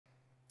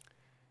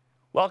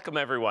Welcome,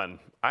 everyone.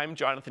 I'm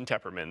Jonathan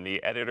Tepperman,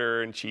 the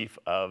editor-in-chief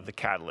of The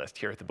Catalyst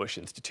here at the Bush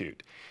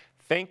Institute.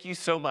 Thank you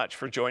so much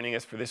for joining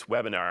us for this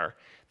webinar.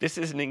 This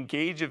is an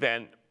Engage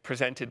event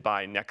presented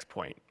by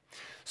NextPoint.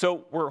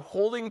 So we're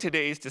holding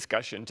today's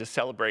discussion to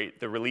celebrate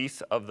the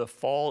release of the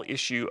fall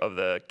issue of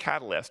The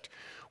Catalyst,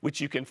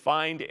 which you can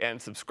find and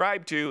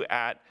subscribe to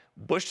at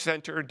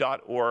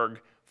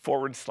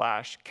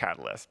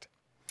bushcenter.org/catalyst.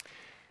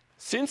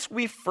 Since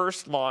we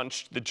first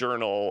launched the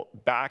journal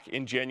back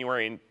in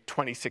January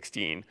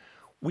 2016,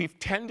 we've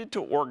tended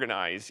to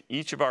organize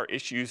each of our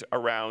issues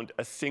around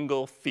a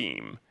single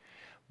theme.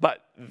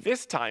 But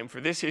this time,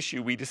 for this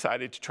issue, we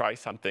decided to try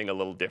something a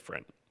little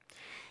different.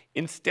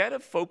 Instead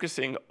of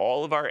focusing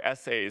all of our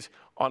essays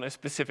on a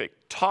specific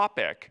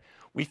topic,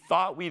 we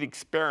thought we'd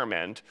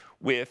experiment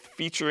with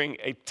featuring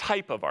a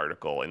type of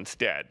article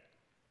instead.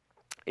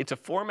 It's a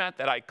format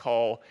that I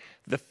call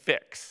the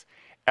fix.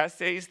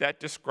 Essays that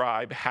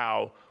describe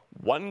how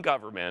one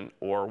government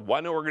or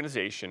one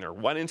organization or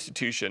one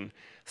institution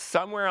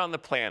somewhere on the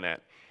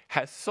planet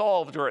has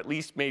solved or at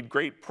least made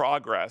great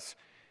progress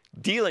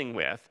dealing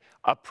with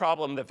a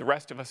problem that the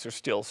rest of us are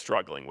still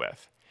struggling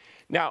with.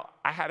 Now,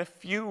 I had a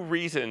few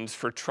reasons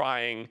for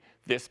trying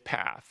this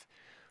path.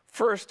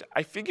 First,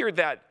 I figured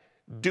that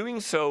doing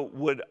so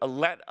would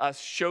let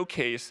us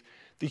showcase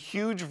the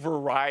huge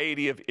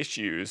variety of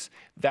issues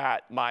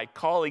that my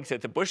colleagues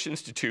at the Bush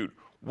Institute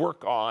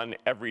work on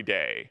every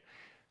day.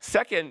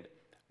 Second,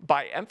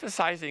 by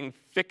emphasizing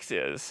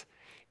fixes,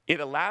 it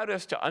allowed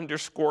us to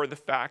underscore the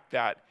fact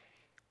that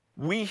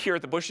we here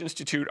at the Bush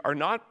Institute are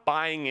not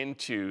buying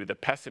into the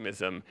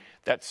pessimism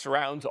that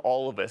surrounds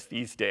all of us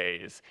these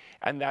days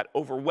and that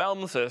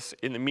overwhelms us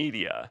in the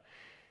media.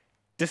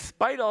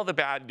 Despite all the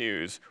bad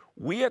news,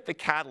 we at the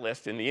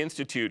Catalyst in the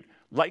Institute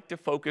like to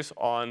focus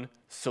on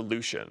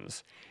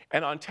solutions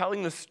and on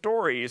telling the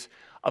stories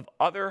of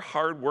other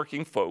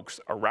hardworking folks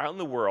around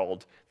the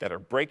world that are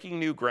breaking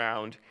new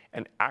ground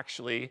and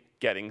actually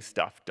getting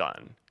stuff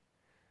done.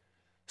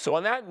 So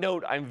on that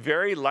note, I'm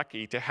very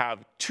lucky to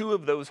have two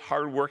of those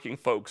hardworking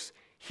folks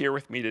here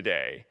with me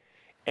today.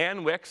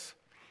 Anne Wicks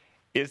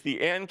is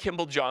the Anne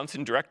Kimball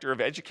Johnson Director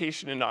of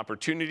Education and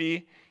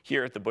Opportunity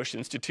here at the Bush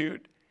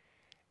Institute.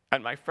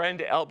 And my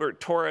friend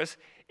Albert Torres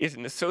is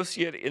an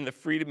associate in the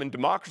Freedom and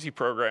Democracy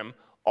program,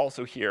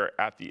 also here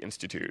at the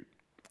Institute.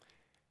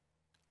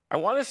 I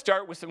want to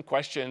start with some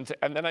questions,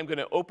 and then I'm going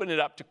to open it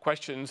up to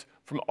questions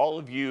from all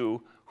of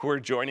you who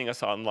are joining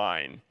us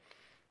online.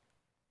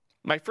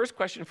 My first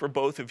question for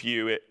both of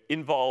you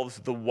involves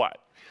the what.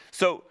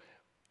 So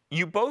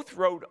you both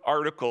wrote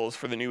articles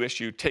for the new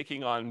issue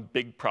taking on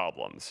big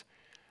problems.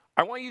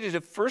 I want you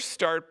to first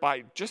start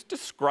by just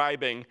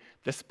describing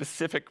the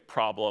specific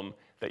problem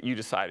that you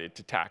decided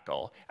to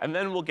tackle. And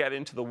then we'll get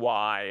into the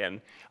why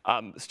and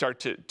start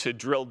to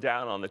drill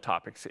down on the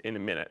topics in a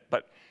minute.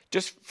 But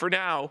just for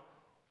now,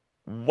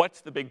 what's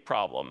the big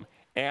problem?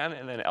 Anne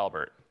and then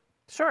Albert.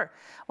 Sure.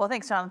 Well,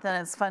 thanks,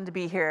 Jonathan. It's fun to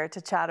be here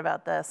to chat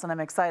about this, and I'm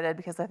excited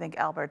because I think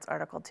Albert's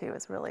article too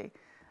is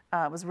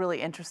was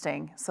really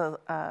interesting. So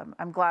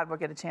I'm glad we'll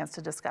get a chance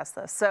to discuss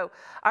this. So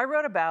I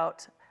wrote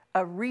about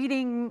a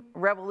reading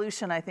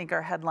revolution, I think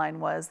our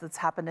headline was, that's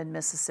happened in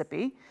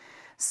Mississippi.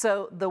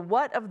 So the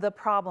what of the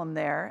problem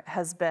there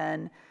has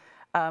been,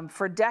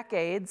 for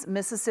decades,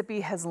 Mississippi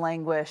has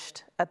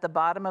languished at the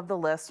bottom of the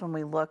list when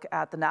we look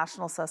at the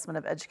National Assessment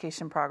of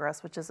Education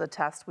Progress, which is a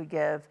test we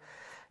give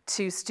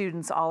to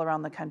students all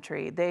around the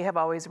country. They have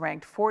always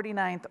ranked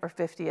 49th or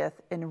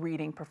 50th in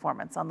reading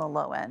performance on the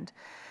low end.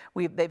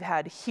 They've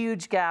had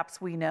huge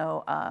gaps, we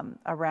know,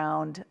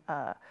 around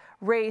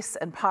race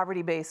and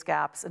poverty-based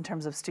gaps in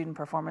terms of student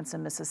performance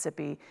in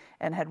Mississippi,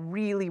 and had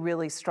really,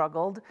 really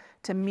struggled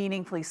to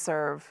meaningfully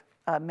serve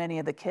many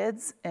of the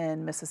kids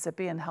in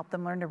Mississippi and help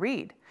them learn to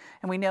read.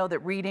 And we know that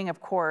reading, of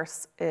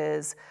course,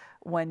 is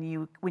when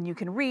you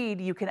can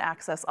read, you can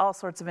access all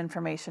sorts of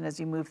information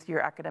as you move through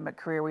your academic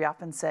career. We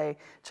often say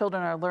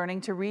children are learning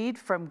to read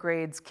from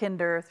grades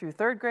kinder through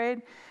third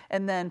grade,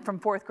 and then from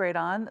fourth grade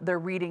on, they're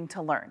reading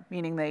to learn,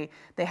 meaning they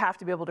have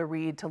to be able to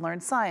read to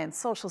learn science,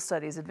 social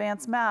studies,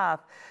 advanced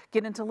math,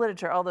 get into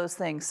literature, all those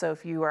things. So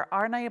if you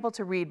are not able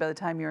to read by the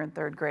time you're in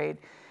third grade,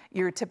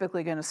 you're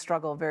typically going to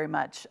struggle very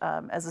much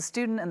as a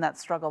student, and that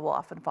struggle will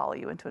often follow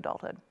you into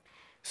adulthood.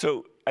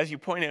 So as you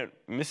point out,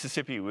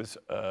 Mississippi was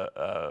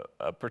a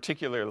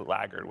particular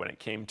laggard when it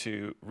came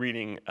to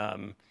reading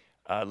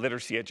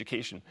literacy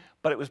education,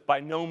 but it was by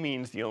no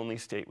means the only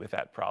state with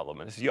that problem.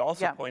 And as you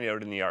also point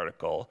out in the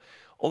article,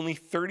 only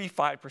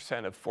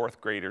 35% of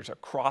fourth graders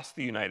across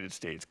the United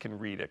States can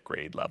read at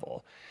grade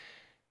level.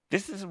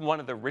 This is one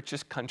of the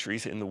richest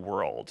countries in the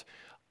world.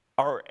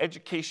 Our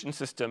education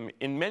system,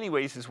 in many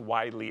ways, is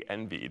widely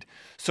envied.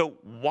 So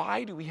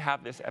why do we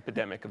have this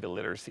epidemic of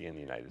illiteracy in the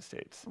United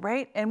States?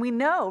 Right, and we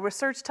know,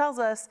 research tells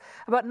us,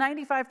 about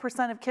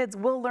 95% of kids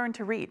will learn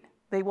to read.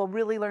 They will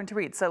really learn to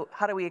read. So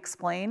how do we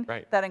explain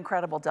that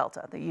incredible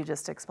delta that you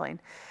just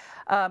explained?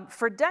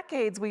 For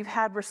decades, we've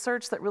had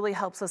research that really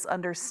helps us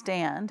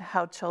understand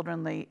how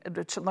children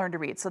learn to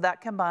read. So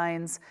that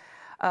combines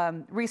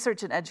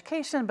research in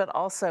education, but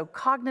also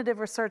cognitive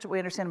research, what we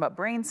understand about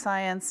brain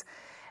science.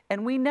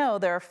 And we know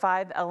there are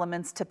 5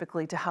 elements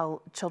typically to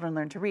how children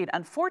learn to read.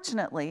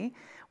 Unfortunately,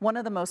 one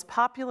of the most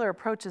popular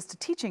approaches to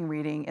teaching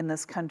reading in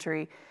this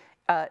country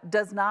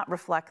does not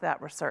reflect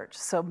that research.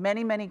 So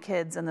many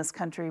kids in this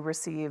country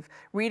receive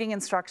reading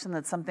instruction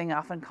that's something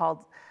often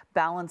called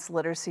balanced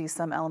literacy,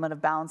 some element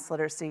of balanced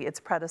literacy. Its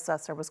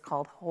predecessor was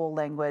called whole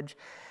language,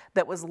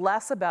 that was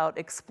less about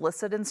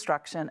explicit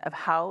instruction of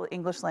how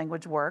English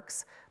language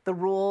works, the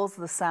rules,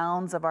 the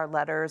sounds of our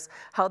letters,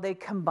 how they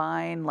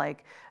combine,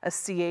 like a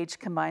CH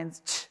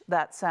combines ch,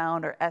 that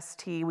sound, or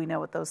ST, we know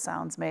what those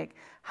sounds make,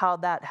 how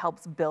that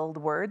helps build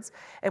words.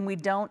 And we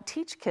don't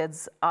teach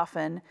kids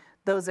often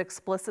those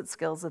explicit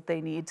skills that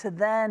they need to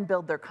then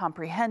build their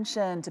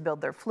comprehension, to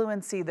build their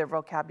fluency, their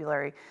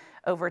vocabulary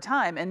over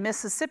time. And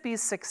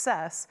Mississippi's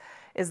success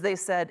is they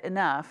said,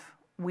 enough,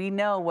 we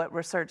know what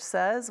research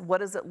says, what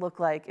does it look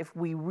like if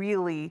we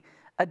really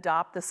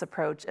adopt this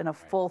approach in a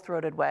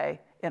full-throated way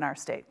in our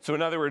state? So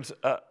in other words,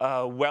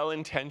 a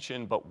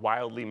well-intentioned but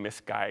wildly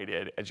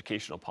misguided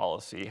educational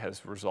policy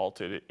has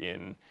resulted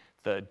in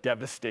the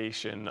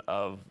devastation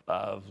of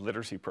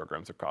literacy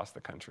programs across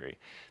the country.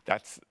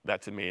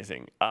 That's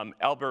amazing.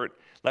 Albert,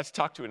 let's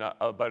talk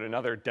about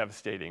another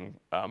devastating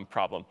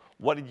problem.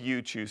 What did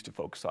you choose to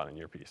focus on in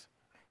your piece?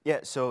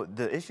 Yeah, so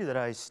the issue that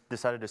I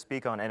decided to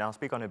speak on, and I'll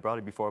speak on it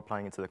broadly before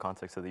applying it to the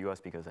context of the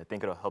US because I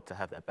think it'll help to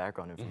have that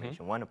background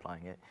information when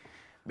applying it.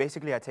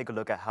 Basically, I take a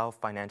look at how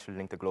financially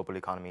linked the global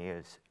economy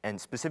is.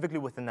 And specifically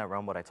within that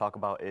realm, what I talk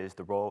about is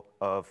the role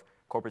of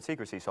corporate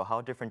secrecy. So how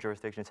different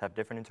jurisdictions have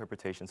different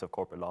interpretations of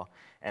corporate law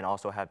and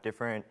also have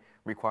different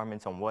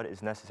requirements on what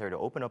is necessary to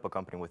open up a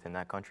company within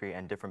that country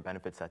and different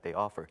benefits that they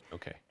offer.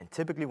 Okay. And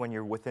typically when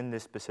you're within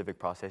this specific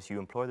process, you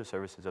employ the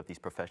services of these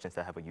professions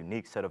that have a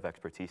unique set of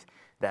expertise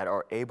that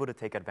are able to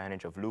take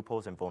advantage of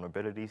loopholes and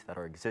vulnerabilities that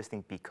are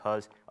existing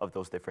because of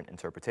those different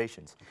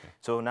interpretations. Okay.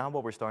 So now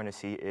what we're starting to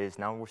see is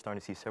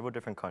several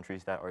different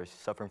countries that are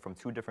suffering from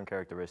 2 different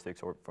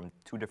characteristics or from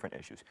 2 different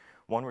issues.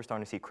 One, we're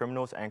starting to see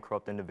criminals and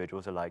corrupt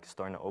individuals alike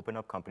starting to open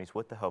up companies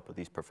with the help of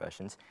these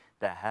professions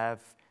that have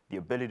the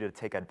ability to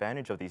take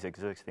advantage of these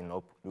existing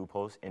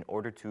loopholes in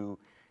order to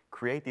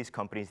create these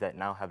companies that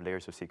now have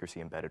layers of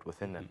secrecy embedded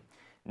within them.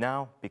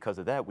 Now, because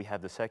of that, we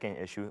have the second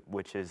issue,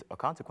 which is a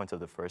consequence of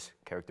the first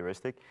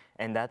characteristic,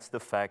 and that's the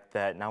fact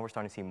that now we're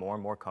starting to see more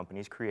and more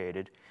companies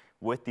created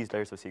with these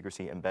layers of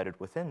secrecy embedded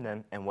within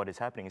them, and what is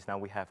happening is now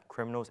we have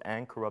criminals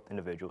and corrupt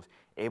individuals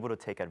able to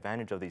take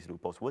advantage of these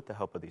loopholes with the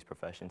help of these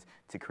professions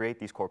to create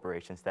these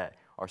corporations that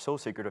are so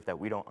secretive that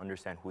we don't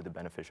understand who the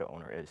beneficial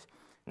owner is.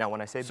 Now,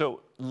 when I say...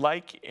 So,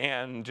 like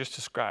Anne just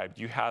described,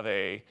 you have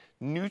a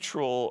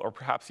neutral or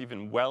perhaps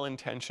even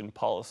well-intentioned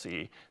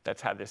policy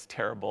that's had this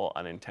terrible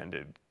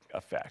unintended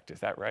effect. Is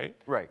that right?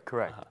 Right,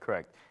 correct,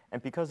 correct.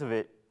 And because of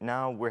it,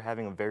 now we're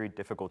having a very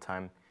difficult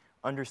time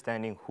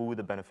understanding who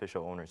the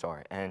beneficial owners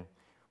are. And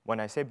when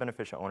I say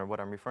beneficial owner, what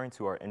I'm referring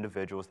to are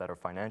individuals that are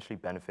financially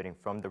benefiting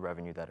from the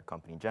revenue that a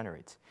company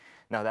generates.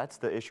 Now, that's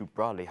the issue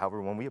broadly.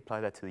 However, when we apply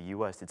that to the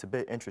US, it's a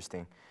bit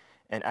interesting.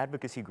 An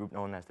advocacy group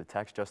known as the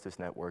Tax Justice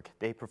Network,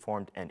 they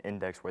performed an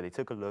index where they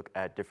took a look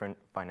at different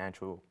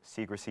financial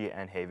secrecy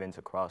and havens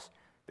across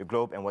the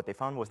globe, and what they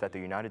found was that the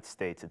United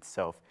States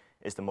itself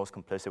is the most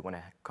complicit when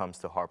it comes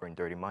to harboring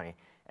dirty money.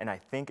 And I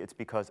think it's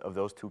because of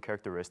those 2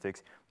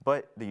 characteristics,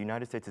 but the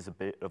United States is a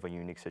bit of a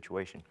unique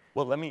situation.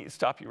 Well, let me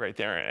stop you right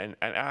there and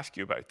ask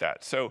you about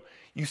that. So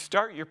you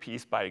start your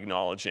piece by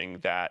acknowledging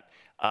that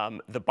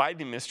the Biden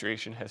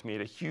administration has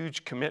made a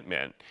huge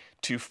commitment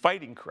to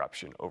fighting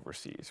corruption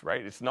overseas,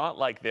 right? It's not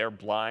like they're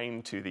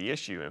blind to the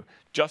issue,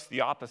 just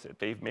the opposite.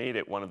 They've made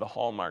it one of the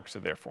hallmarks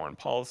of their foreign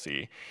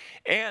policy.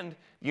 And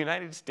the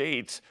United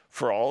States,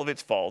 for all of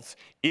its faults,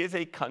 is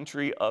a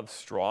country of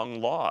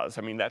strong laws.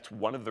 I mean, that's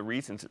one of the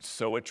reasons it's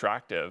so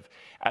attractive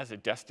as a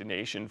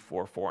destination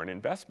for foreign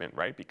investment,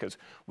 right? Because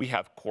we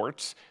have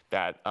courts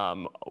that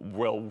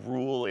will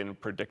rule in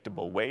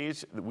predictable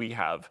ways. We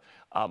have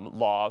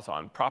laws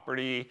on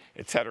property,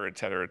 et cetera, et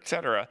cetera, et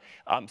cetera.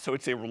 So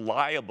it's a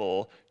reliable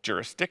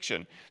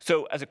jurisdiction.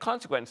 So as a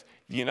consequence,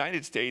 the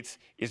United States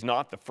is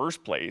not the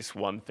first place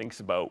one thinks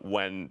about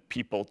when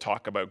people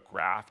talk about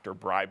graft or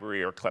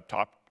bribery or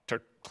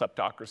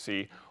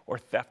kleptocracy or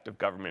theft of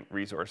government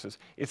resources.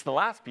 It's the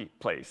last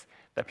place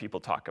that people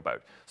talk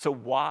about. So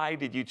why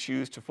did you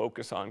choose to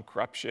focus on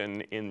corruption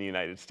in the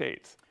United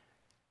States?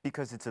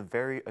 Because it's a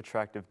very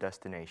attractive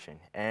destination.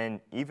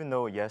 And even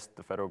though, yes,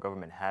 the federal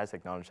government has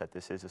acknowledged that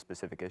this is a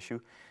specific issue,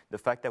 the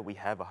fact that we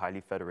have a highly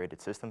federated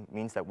system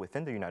means that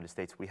within the United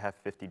States, we have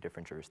 50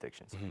 different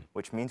jurisdictions,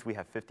 which means we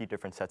have 50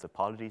 different sets of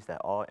polities that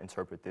all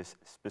interpret this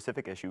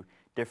specific issue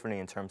differently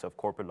in terms of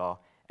corporate law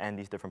and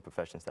these different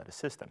professions that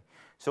assist them.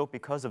 So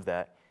because of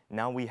that,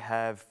 now we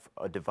have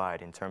a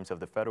divide in terms of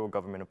the federal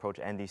government approach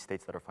and these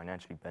states that are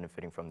financially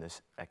benefiting from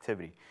this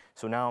activity.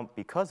 So now,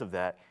 because of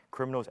that,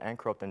 criminals and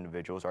corrupt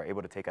individuals are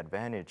able to take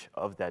advantage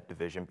of that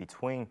division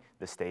between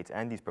the states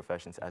and these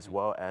professions as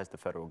well as the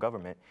federal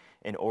government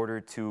in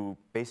order to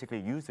basically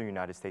use the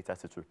United States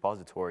as its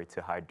repository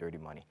to hide dirty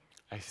money.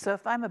 I see. So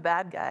if I'm a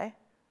bad guy,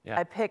 Yeah.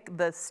 I pick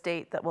the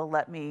state that will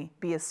let me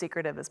be as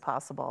secretive as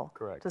possible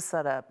Correct. to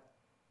set up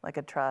like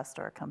a trust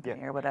or a company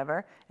Yeah. or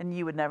whatever, and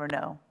you would never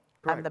know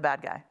I'm Correct. the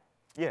bad guy.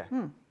 Yeah.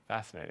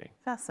 Fascinating.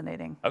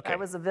 Fascinating. Okay. I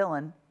was a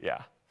villain.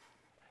 Yeah.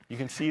 You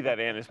can see that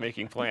Anne is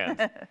making plans.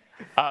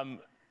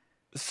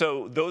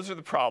 So those are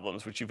the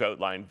problems which you've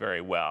outlined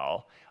very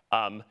well.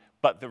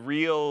 But the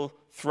real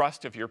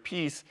thrust of your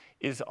piece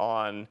is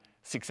on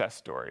success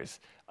stories,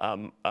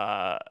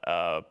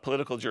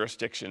 political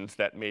jurisdictions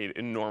that made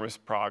enormous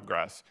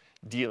progress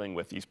dealing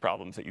with these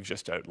problems that you've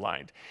just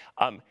outlined.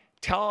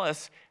 Tell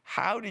us,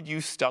 how did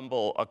you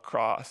stumble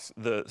across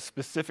the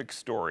specific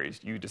stories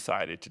you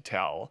decided to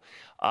tell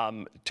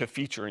to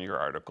feature in your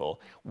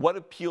article? What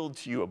appealed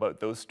to you about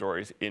those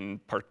stories in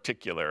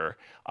particular,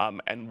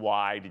 and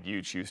why did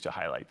you choose to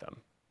highlight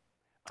them?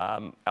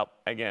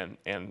 Again,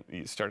 and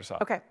you start us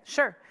off. Okay,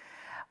 sure.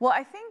 Well,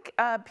 I think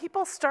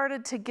people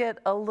started to get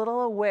a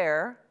little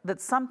aware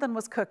that something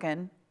was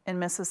cooking in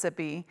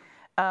Mississippi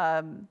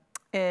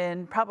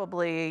in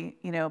probably,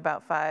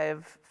 about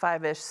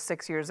five-ish,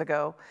 6 years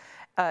ago.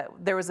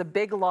 There was a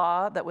big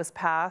law that was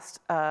passed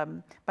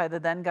by the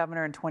then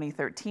governor in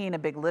 2013, a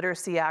big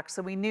literacy act.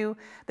 So we knew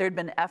there had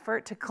been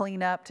effort to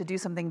clean up, to do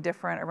something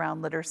different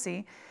around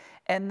literacy.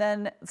 And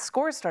then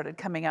scores started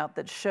coming out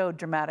that showed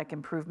dramatic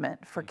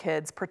improvement for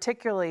kids,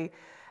 particularly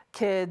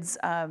kids,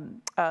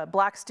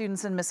 Black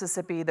students in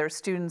Mississippi, their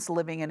students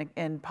living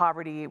in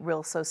poverty,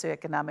 real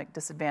socioeconomic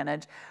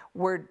disadvantage,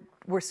 were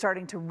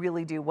starting to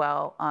really do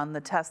well on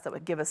the tests that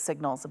would give us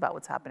signals about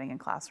what's happening in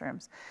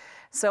classrooms.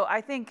 So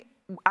I think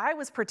I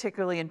was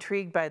particularly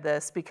intrigued by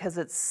this because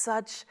it's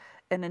such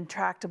an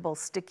intractable,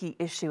 sticky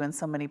issue in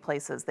so many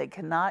places. They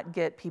cannot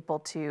get people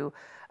to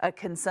a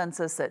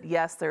consensus that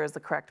yes, there is the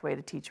correct way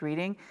to teach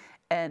reading,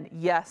 and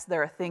yes,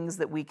 there are things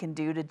that we can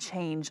do to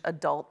change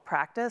adult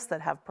practice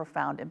that have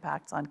profound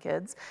impacts on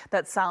kids.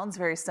 That sounds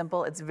very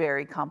simple. It's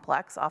very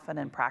complex, often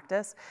in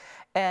practice.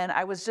 And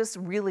I was just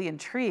really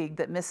intrigued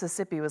that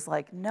Mississippi was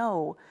like,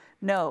 no,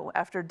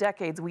 after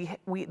decades,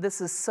 this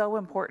is so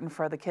important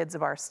for the kids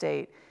of our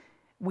state.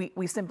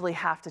 We simply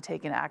have to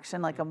take an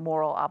action, like a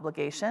moral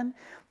obligation,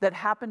 that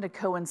happened to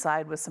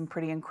coincide with some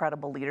pretty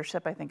incredible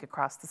leadership, I think,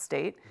 across the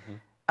state.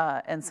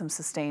 And some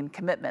sustained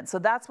commitment. So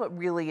that's what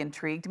really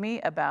intrigued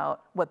me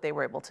about what they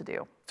were able to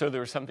do. So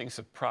there was something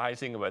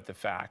surprising about the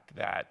fact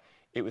that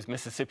it was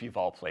Mississippi of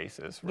all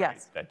places, right,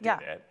 Yes. that Yeah.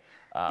 did it.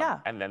 Yeah.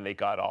 And then they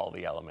got all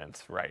the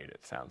elements right,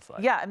 it sounds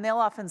like. Yeah, and they'll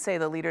often say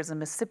the leaders in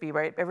Mississippi,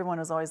 right? Everyone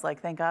was always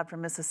like, thank God for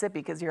Mississippi,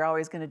 because you're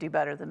always going to do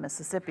better than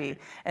Mississippi.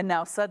 Right. And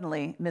now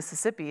suddenly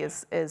Mississippi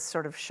is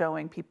sort of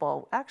showing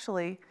people,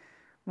 actually,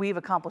 we've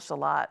accomplished a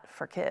lot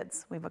for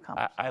kids. We've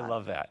accomplished a I lot.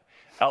 love that.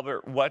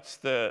 Albert, what's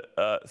the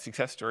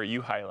success story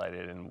you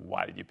highlighted, and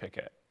why did you pick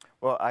it?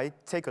 Well, I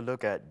take a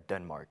look at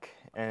Denmark.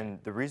 And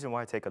the reason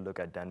why I take a look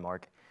at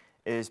Denmark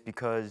is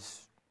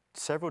because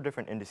several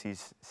different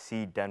indices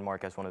see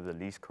Denmark as one of the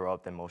least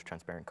corrupt and most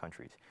transparent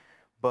countries.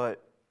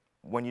 But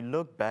when you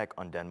look back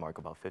on Denmark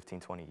about 15,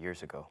 20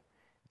 years ago,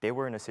 they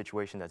were in a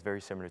situation that's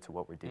very similar to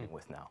what we're dealing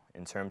with now,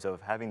 in terms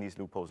of having these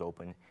loopholes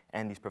open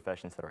and these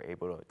professions that are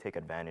able to take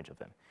advantage of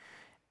them.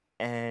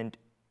 And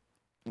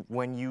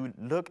when you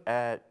look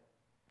at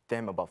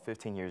them about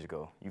 15 years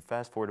ago, you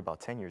fast forward about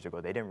 10 years ago,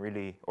 they didn't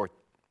really, or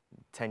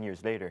 10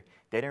 years later,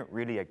 they didn't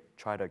really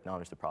try to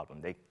acknowledge the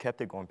problem. They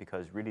kept it going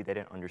because really they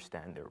didn't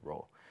understand their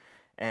role.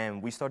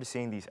 And we started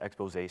seeing these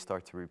exposés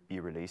start to be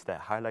released that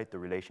highlight the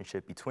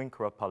relationship between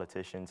corrupt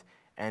politicians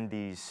and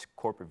these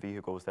corporate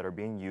vehicles that are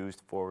being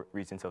used for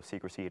reasons of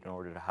secrecy in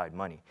order to hide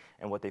money.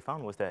 And what they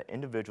found was that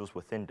individuals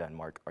within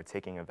Denmark are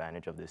taking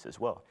advantage of this as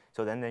well.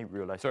 So then they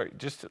realized... Sorry,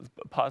 just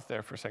pause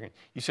there for a second.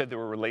 You said there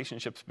were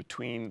relationships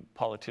between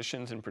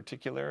politicians in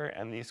particular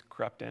and these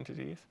corrupt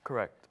entities?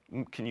 Correct.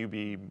 Can you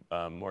be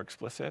more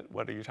explicit?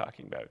 What are you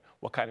talking about?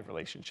 What kind of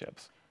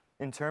relationships?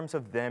 In terms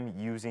of them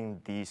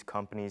using these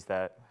companies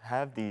that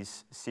have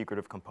these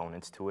secretive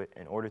components to it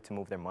in order to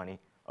move their money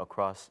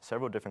across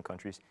several different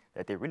countries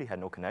that they really had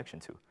no connection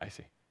to. I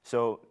see.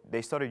 So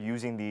they started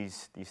using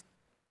these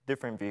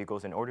different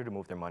vehicles in order to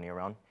move their money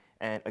around.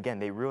 And again,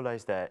 they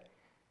realized that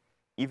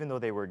even though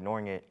they were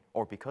ignoring it,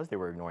 or because they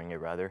were ignoring it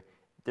rather,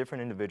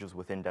 different individuals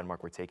within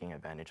Denmark were taking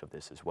advantage of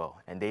this as well.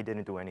 And they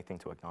didn't do anything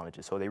to acknowledge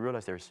it. So they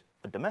realized there's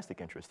a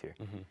domestic interest here.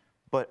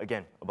 But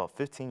again, about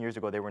 15 years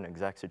ago, they were in an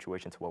exact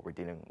situation to what we're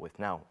dealing with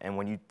now. And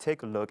when you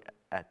take a look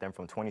at them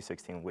from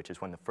 2016, which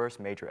is when the first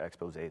major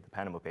expose, the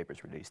Panama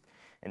Papers, released,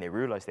 and they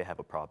realized they have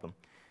a problem,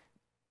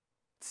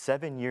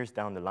 7 years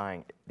down the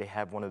line, they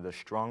have one of the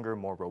stronger,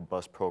 more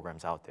robust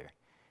programs out there.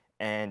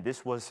 And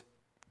this was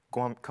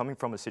coming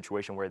from a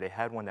situation where they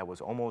had one that was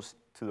almost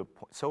to the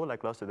point, so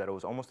lackluster that it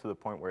was almost to the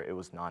point where it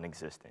was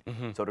non-existent.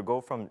 So to go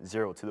from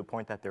zero to the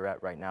point that they're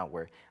at right now,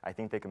 where I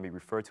think they can be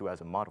referred to as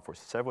a model for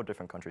several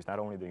different countries, not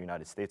only the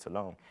United States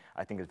alone,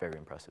 I think is very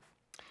impressive.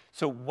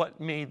 So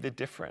what made the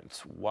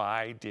difference?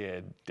 Why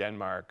did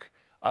Denmark,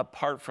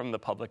 apart from the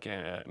public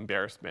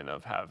embarrassment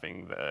of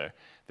having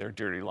their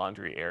dirty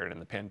laundry aired in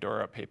the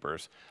Pandora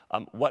Papers,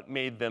 what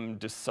made them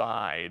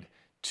decide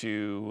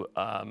to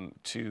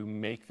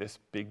make this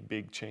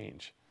big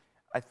change?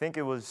 I think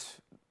it was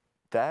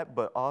that,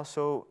 but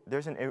also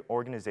there's an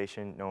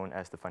organization known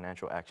as the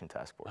Financial Action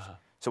Task Force.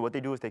 So what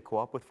they do is they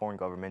co-op with foreign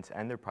governments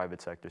and their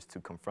private sectors to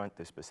confront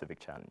this specific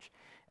challenge.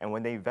 And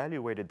when they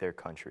evaluated their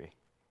country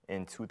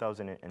in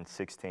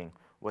 2016,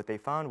 what they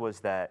found was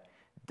that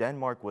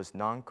Denmark was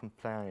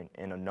non-compliant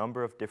in a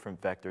number of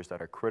different vectors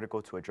that are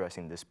critical to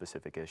addressing this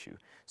specific issue.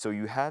 So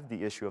you have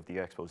the issue of the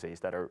exposés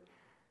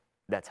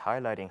that's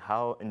highlighting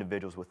how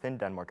individuals within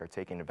Denmark are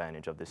taking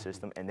advantage of the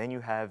system. And then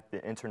you have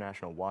the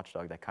international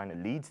watchdog that kind of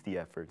leads the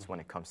efforts when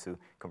it comes to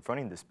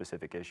confronting this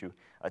specific issue,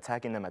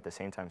 attacking them at the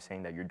same time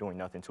saying that you're doing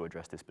nothing to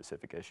address this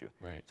specific issue.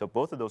 Right. So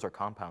both of those are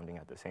compounding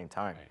at the same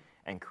time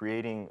and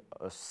creating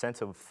a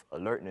sense of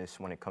alertness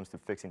when it comes to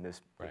fixing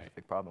this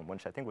specific problem,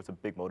 which I think was a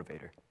big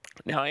motivator.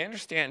 Now, I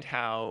understand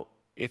how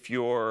if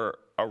you're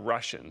a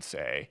Russian,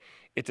 say,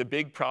 it's a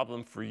big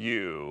problem for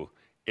you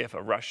if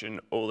a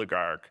Russian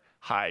oligarch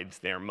hides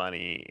their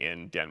money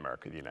in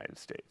Denmark or the United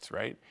States,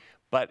 right?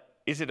 But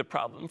is it a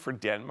problem for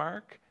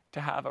Denmark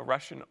to have a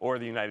Russian, or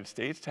the United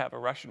States to have a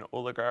Russian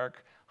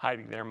oligarch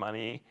hiding their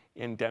money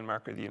in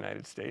Denmark or the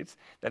United States?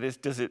 That is,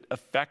 does it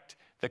affect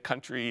the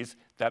countries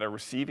that are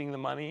receiving the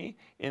money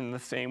in the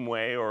same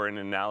way or in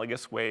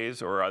analogous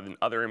ways or in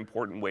other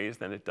important ways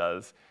than it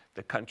does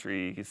the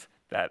countries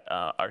that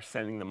are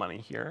sending the money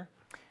here?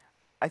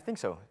 I think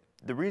so.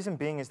 The reason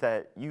being is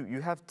that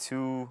you have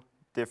two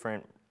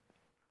different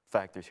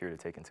factors here to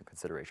take into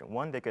consideration.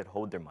 One, they could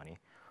hold their money,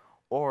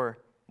 or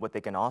what they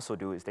can also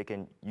do is they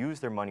can use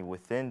their money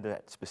within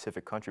that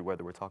specific country,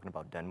 whether we're talking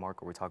about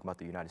Denmark or we're talking about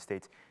the United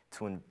States,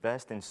 to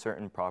invest in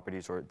certain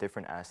properties or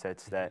different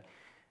assets that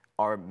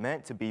are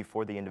meant to be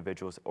for the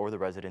individuals or the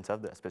residents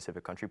of that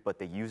specific country, but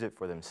they use it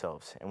for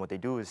themselves. And what they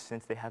do is,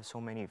 since they have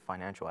so many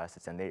financial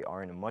assets and they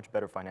are in a much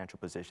better financial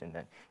position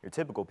than your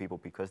typical people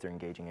because they're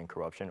engaging in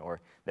corruption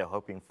or they're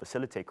helping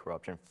facilitate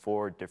corruption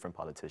for different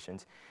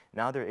politicians,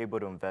 now they're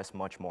able to invest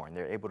much more and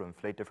they're able to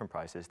inflate different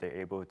prices. They're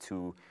able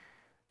to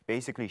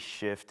basically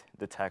shift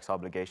the tax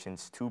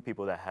obligations to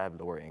people that have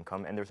lower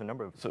income, and there's a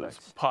number of So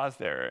let's pause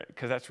there,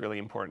 because that's really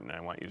important, and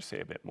I want you to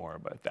say a bit more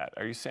about that.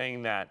 Are you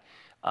saying that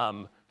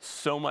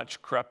so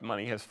much corrupt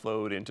money has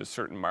flowed into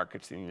certain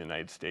markets in the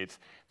United States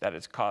that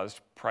it's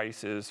caused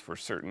prices for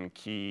certain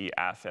key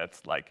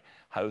assets like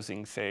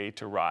housing, say,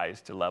 to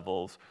rise to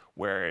levels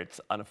where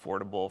it's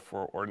unaffordable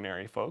for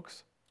ordinary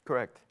folks?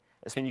 Correct.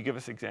 Can you give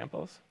us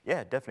examples?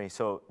 Yeah, definitely.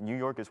 So New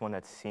York is one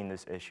that's seen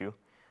this issue.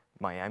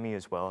 Miami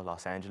as well,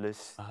 Los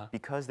Angeles,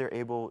 because they're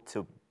able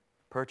to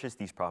purchase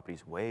these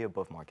properties way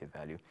above market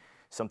value,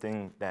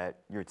 something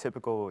that your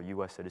typical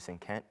U.S. citizen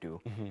can't do.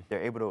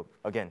 They're able to,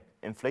 again,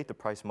 inflate the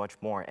price much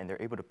more, and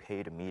they're able to pay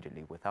it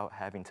immediately without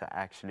having to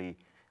actually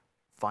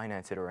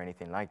finance it or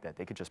anything like that.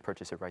 They could just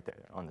purchase it right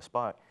there on the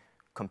spot,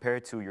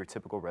 compared to your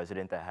typical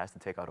resident that has to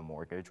take out a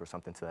mortgage or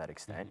something to that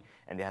extent,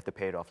 and they have to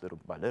pay it off little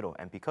by little.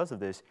 And because of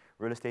this,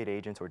 real estate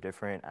agents or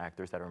different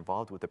actors that are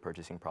involved with the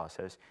purchasing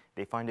process,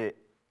 they find it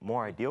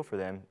more ideal for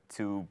them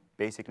to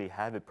basically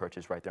have it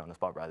purchased right there on the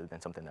spot rather than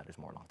something that is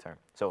more long-term.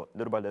 So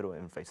little by little, it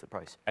inflates the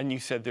price. And you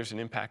said there's an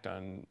impact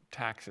on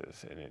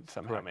taxes, and it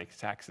somehow makes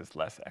taxes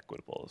less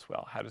equitable as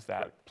well. How does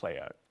that play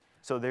out?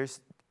 So there's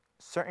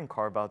certain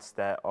carve-outs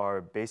that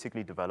are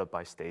basically developed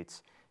by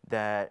states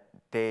that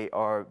they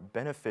are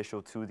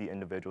beneficial to the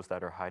individuals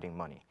that are hiding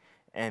money.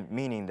 And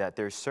meaning that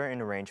there's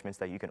certain arrangements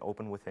that you can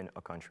open within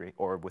a country,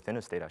 or within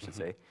a state, I should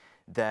say,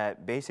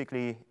 that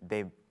basically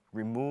they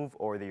remove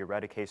or they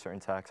eradicate certain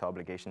tax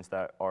obligations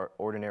that are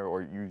ordinary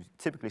or you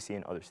typically see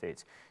in other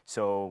states.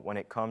 So when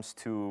it comes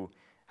to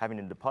having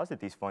to deposit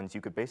these funds,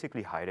 you could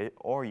basically hide it,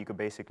 or you could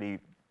basically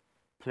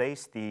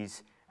place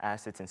these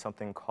assets in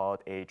something called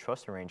a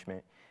trust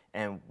arrangement.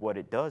 And what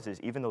it does is,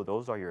 even though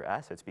those are your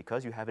assets,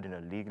 because you have it in a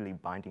legally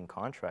binding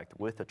contract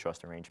with a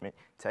trust arrangement,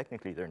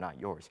 technically they're not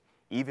yours,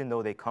 even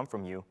though they come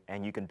from you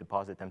and you can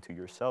deposit them to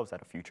yourselves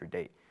at a future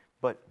date.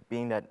 But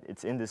being that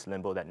it's in this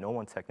limbo that no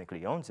one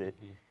technically owns it,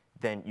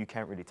 then you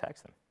can't really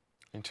tax them.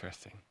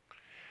 Interesting.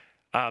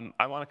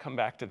 I want to come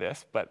back to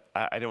this, but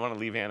I don't want to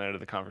leave Anne out of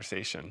the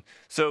conversation.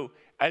 So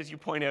as you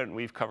point out, and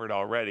we've covered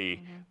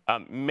already,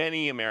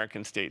 many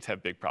American states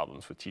have big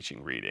problems with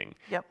teaching reading.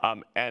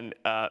 And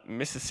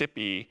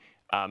Mississippi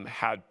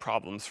had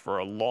problems for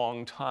a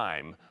long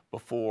time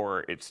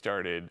before it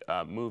started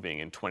moving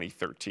in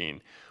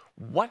 2013.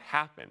 What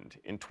happened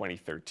in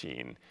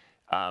 2013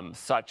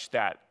 such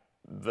that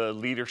the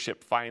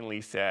leadership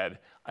finally said,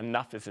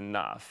 enough is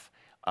enough?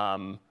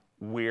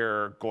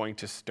 We're going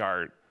to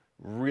start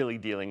really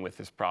dealing with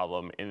this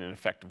problem in an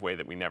effective way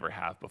that we never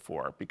have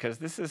before. Because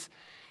this is,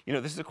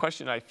 this is a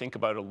question I think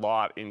about a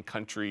lot in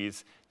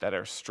countries that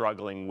are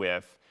struggling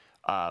with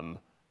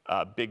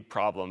big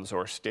problems,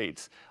 or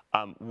states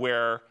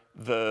where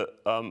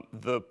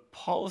the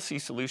policy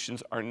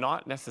solutions are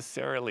not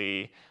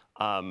necessarily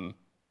unknown,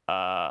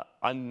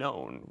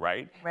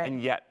 right?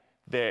 And yet,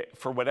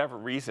 for whatever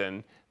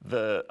reason,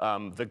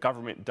 the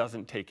government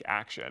doesn't take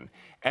action.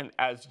 And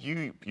as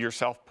you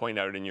yourself point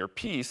out in your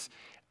piece,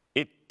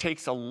 it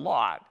takes a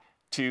lot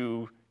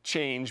to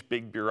change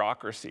big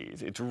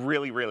bureaucracies. It's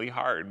really, really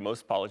hard.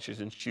 Most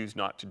politicians choose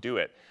not to do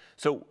it.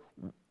 So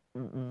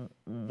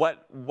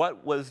what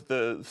was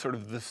the sort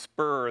of the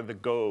spur, the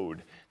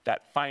goad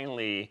that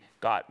finally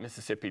got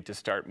Mississippi to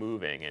start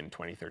moving in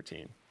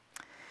 2013?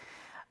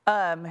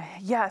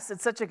 Yes,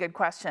 it's such a good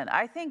question.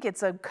 I think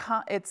it's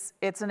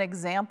an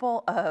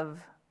example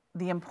of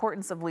the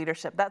importance of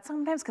leadership. That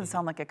sometimes can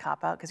sound like a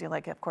cop-out because you're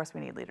like, of course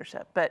we need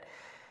leadership. But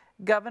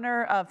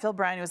Governor Phil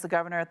Bryant, who was the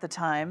governor at the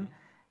time,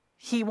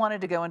 he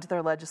wanted to go into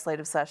their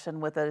legislative session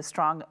with a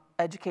strong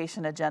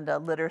education agenda,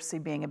 literacy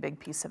being a big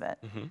piece of it.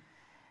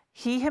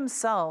 He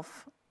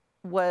himself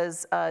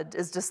is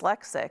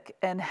dyslexic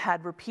and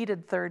had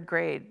repeated third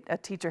grade. A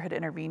teacher had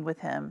intervened with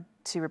him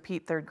to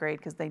repeat third grade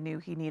because they knew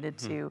he needed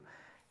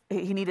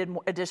he needed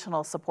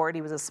additional support.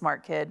 He was a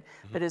smart kid,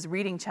 but his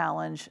reading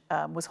challenge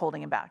was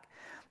holding him back.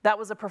 That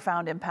was a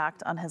profound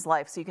impact on his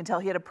life. So you can tell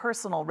he had a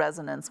personal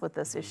resonance with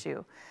this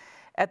issue.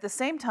 At the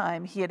same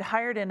time, he had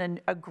hired in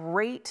a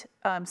great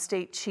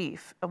state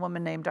chief, a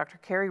woman named Dr.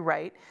 Carrie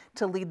Wright,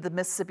 to lead the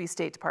Mississippi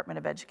State Department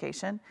of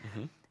Education.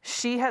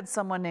 She had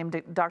someone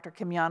named Dr.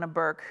 Kimyana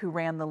Burke who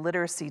ran the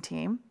literacy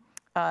team,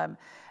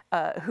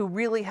 who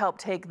really helped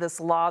take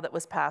this law that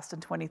was passed in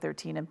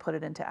 2013 and put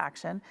it into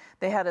action.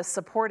 They had a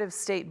supportive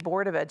state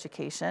board of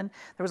education.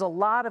 There was a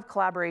lot of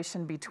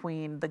collaboration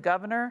between the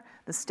governor,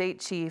 the state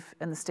chief,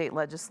 and the state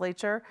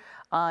legislature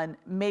on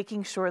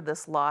making sure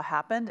this law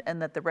happened and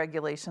that the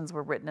regulations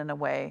were written in a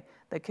way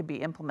that could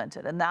be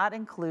implemented. And that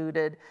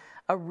included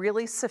a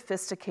really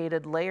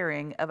sophisticated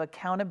layering of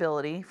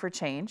accountability for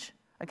change,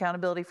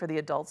 accountability for the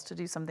adults to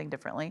do something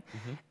differently,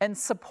 and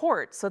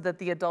support so that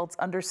the adults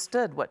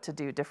understood what to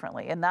do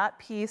differently. And that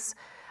piece,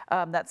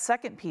 that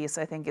second piece,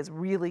 I think is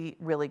really,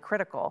 really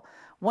critical.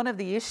 One of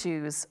the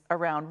issues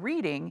around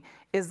reading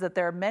is that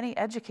there are many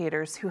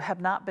educators who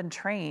have not been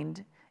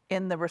trained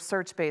in the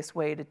research-based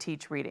way to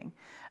teach reading.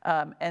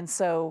 And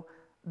so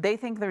they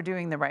think they're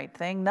doing the right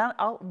thing.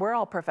 We're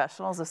all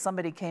professionals. If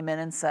somebody came in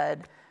and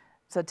said,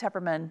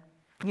 Tepperman,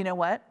 you know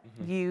what?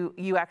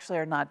 You actually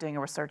are not doing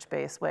a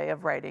research-based way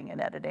of writing and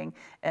editing,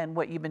 and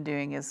what you've been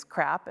doing is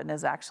crap and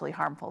is actually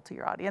harmful to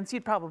your audience.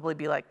 You'd probably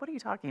be like, what are you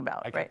talking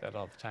about? I get that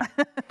all the time.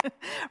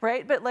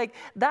 Right? But like,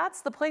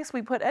 that's the place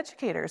we put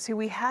educators who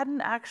we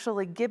hadn't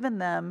actually given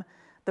them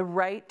the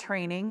right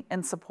training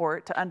and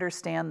support to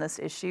understand this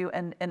issue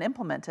and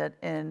implement it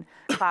in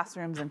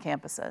classrooms and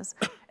campuses.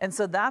 And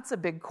so that's a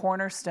big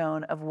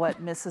cornerstone of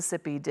what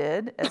Mississippi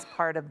did as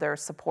part of their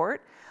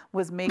support,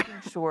 was making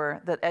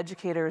sure that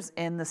educators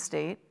in the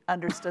state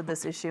understood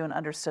this issue and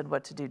understood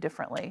what to do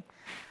differently.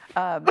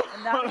 And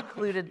that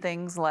included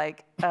things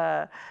like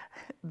Keep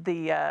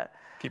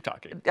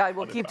talking. I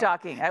will keep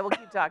talking. I will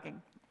keep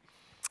talking.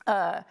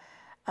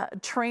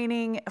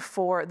 Training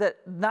for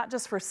not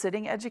just for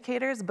sitting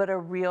educators, but a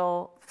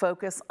real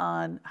focus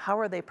on how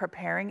are they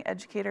preparing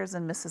educators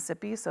in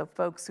Mississippi, so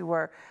folks who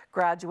are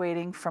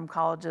graduating from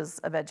colleges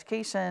of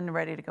education,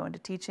 ready to go into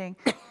teaching,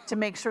 to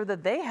make sure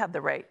that they have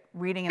the right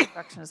reading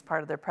instruction as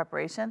part of their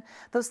preparation.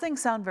 Those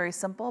things sound very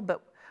simple,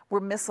 but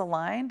we're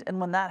misaligned, and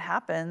when that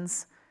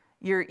happens,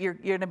 you're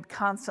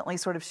constantly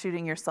sort of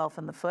shooting yourself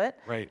in the foot,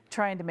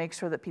 trying to make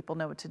sure that people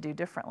know what to do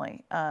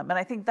differently. And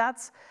I think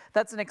that's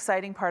an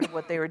exciting part of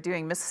what they were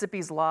doing.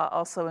 Mississippi's law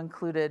also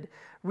included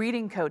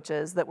reading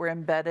coaches that were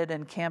embedded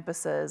in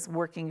campuses,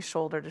 working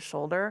shoulder to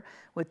shoulder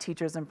with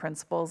teachers and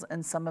principals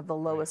in some of the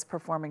lowest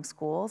performing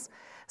schools.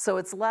 So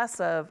it's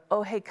less of,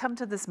 oh, hey, come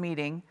to this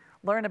meeting,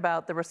 learn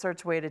about the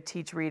research way to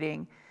teach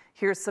reading,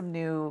 here's some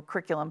new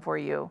curriculum for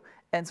you,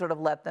 and sort of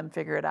let them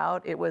figure it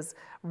out. It was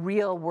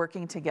real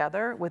working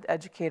together with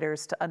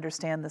educators to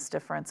understand this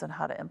difference and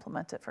how to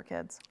implement it for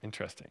kids.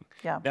 Interesting.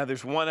 Yeah. Now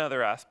there's one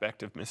other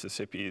aspect of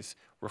Mississippi's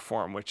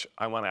reform which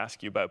I want to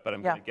ask you about, but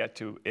I'm going to get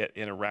to it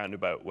in a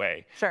roundabout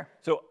way. Sure.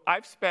 So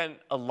I've spent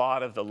a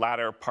lot of the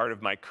latter part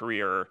of my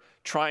career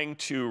trying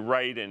to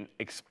write and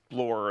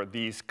explore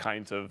these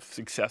kinds of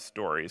success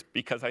stories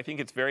because I think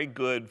it's very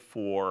good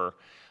for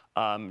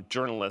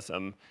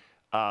journalism,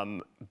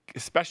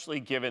 especially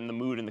given the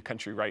mood in the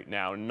country right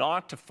now,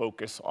 not to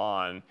focus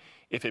on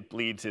if it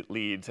bleeds, it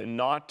leads, and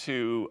not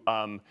to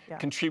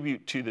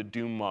contribute to the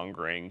doom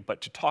mongering,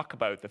 but to talk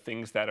about the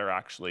things that are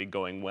actually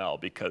going well.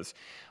 Because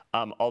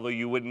although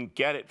you wouldn't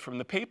get it from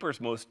the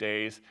papers most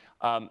days,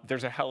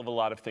 there's a hell of a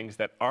lot of things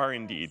that are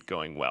indeed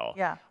going well.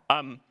 Yeah.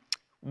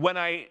 When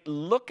I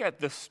look at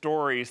the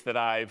stories that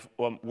I've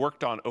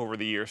worked on over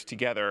the years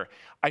together,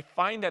 I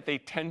find that they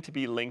tend to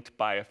be linked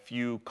by a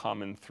few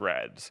common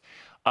threads.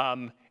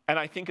 And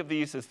I think of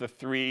these as the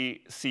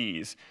 3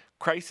 C's: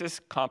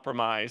 crisis,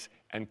 compromise,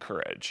 and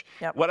courage.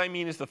 Yep. What I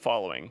mean is the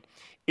following.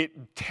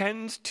 It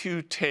tends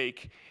to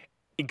take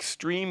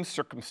extreme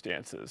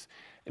circumstances,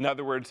 in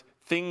other words,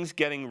 things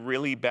getting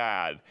really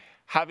bad,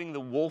 having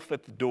the wolf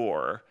at the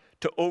door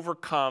to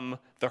overcome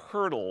the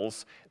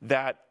hurdles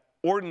that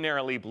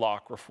ordinarily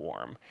block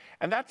reform.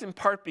 And that's in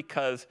part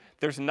because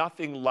there's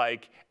nothing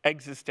like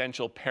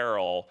existential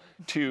peril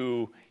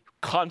to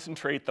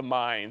concentrate the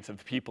minds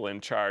of people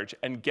in charge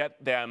and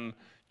get them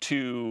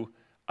to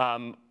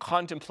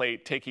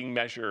contemplate taking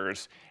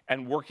measures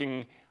and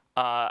working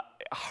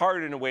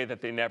hard in a way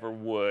that they never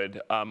would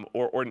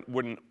or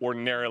wouldn't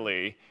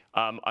ordinarily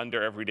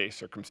under everyday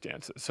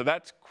circumstances. So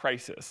that's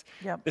crisis.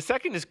 Yep. The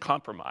second is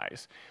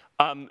compromise.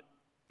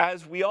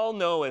 As we all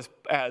know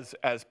as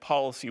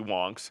policy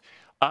wonks,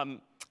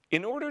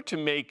 in order to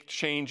make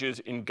changes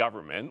in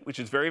government, which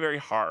is very, very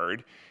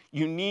hard,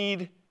 you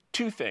need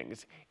two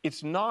things.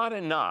 It's not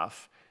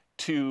enough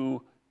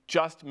to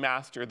just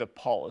master the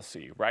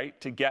policy, right?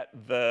 To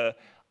get the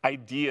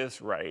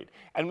ideas right.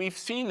 And we've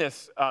seen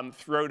this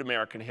throughout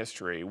American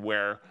history,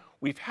 where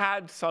we've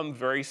had some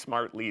very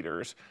smart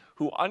leaders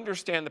who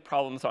understand the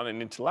problems on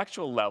an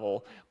intellectual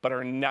level, but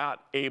are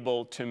not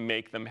able to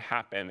make them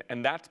happen.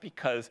 And that's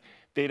because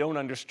they don't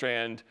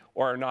understand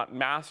or are not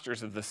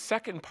masters of the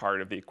second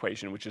part of the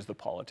equation, which is the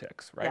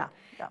politics, right? Yeah,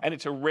 yeah. And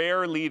it's a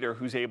rare leader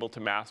who's able to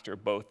master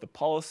both the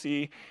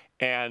policy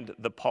and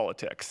the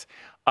politics.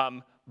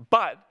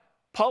 But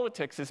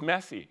politics is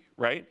messy,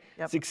 right?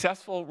 Yep.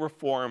 Successful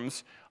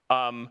reforms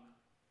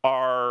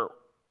are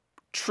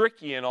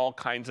tricky in all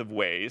kinds of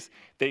ways.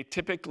 They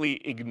typically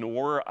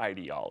ignore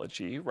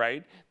ideology,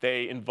 right?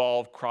 They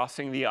involve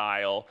crossing the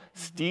aisle,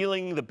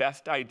 stealing the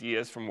best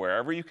ideas from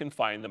wherever you can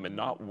find them, and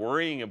not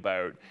worrying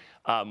about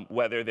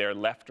whether they're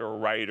left or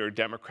right or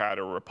Democrat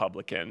or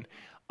Republican.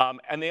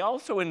 And they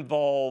also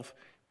involve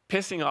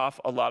pissing off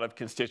a lot of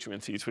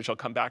constituencies, which I'll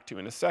come back to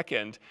in a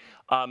second,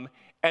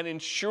 and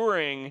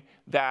ensuring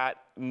that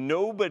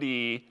no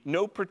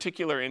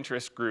particular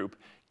interest group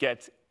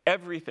gets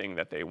everything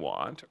that they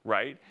want,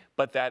 right?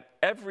 But that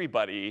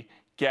everybody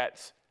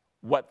gets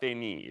what they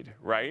need,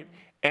 right?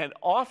 And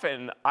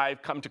often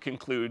I've come to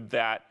conclude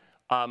that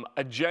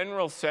a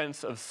general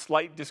sense of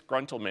slight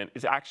disgruntlement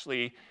is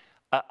actually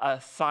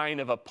a sign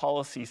of a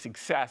policy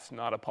success,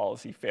 not a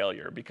policy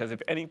failure. Because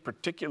if any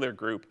particular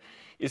group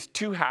is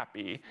too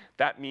happy,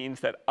 that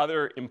means that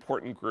other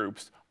important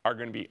groups are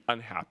going to be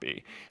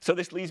unhappy. So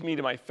this leads me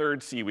to my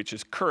third C, which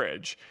is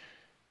courage.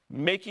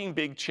 Making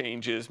big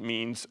changes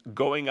means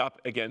going up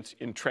against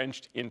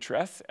entrenched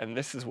interests, and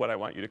this is what I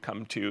want you to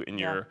come to in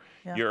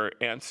your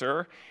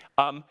answer.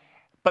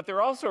 But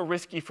they're also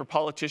risky for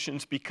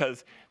politicians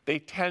because they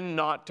tend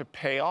not to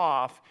pay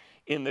off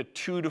in the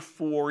 2 to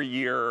 4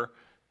 year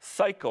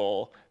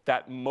cycle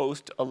that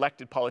most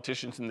elected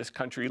politicians in this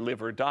country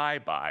live or die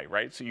by,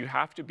 right? So you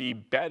have to be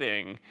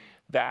betting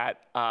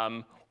that,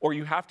 or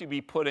you have to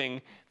be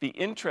putting the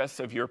interests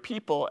of your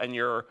people and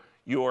your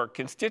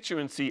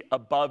constituency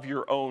above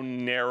your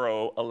own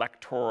narrow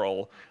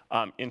electoral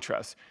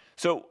interests.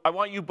 So I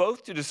want you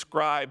both to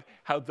describe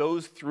how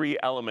those three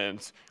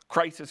elements,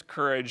 crisis,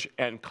 courage,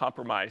 and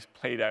compromise,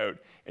 played out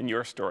in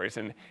your stories.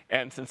 And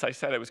since I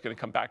said I was going to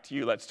come back to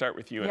you, let's start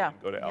with you and then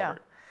go to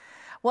Albert.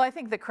 Well, I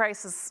think the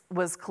crisis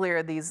was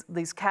clear,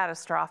 these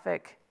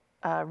catastrophic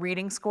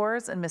reading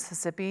scores in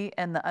Mississippi,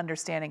 and the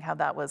understanding how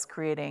that was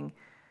creating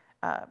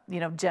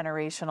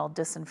generational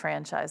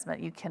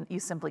disenfranchisement. You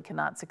simply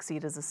cannot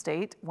succeed as a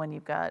state when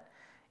you've got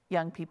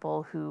young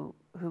people who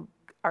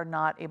are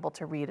not able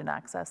to read and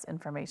access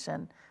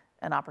information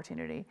and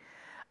opportunity.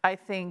 I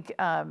think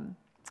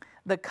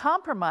the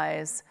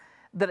compromise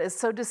that is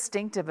so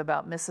distinctive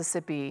about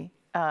Mississippi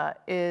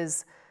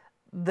is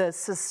the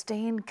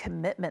sustained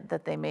commitment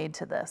that they made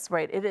to this,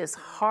 right? It is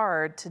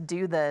hard to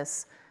do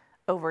this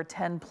over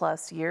 10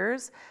 plus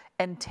years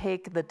and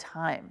take the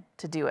time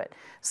to do it.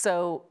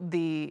 So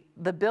the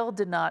bill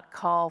did not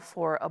call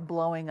for a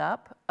blowing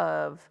up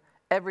of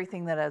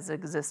everything that has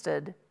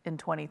existed in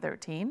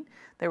 2013.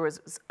 There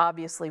was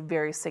obviously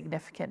very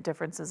significant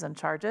differences in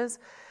charges,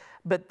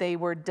 but they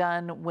were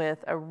done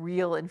with a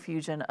real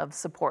infusion of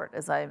support,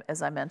 as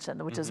I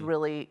mentioned, which is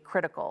really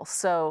critical.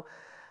 So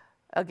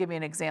I'll give you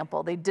an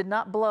example. They did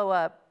not blow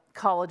up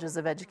colleges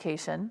of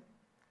education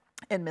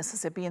in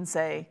Mississippi and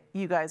say,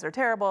 you guys are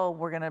terrible,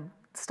 we're gonna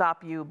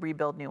stop you,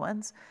 rebuild new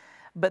ones.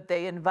 But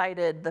they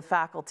invited the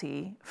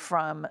faculty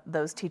from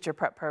those teacher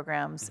prep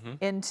programs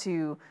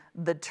into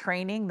the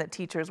training that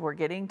teachers were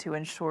getting to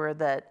ensure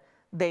that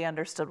they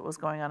understood what was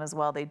going on as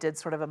well. They did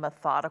sort of a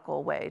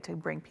methodical way to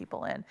bring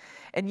people in.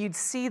 And you'd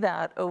see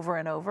that over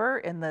and over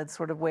in the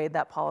sort of way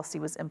that policy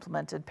was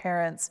implemented.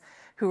 Parents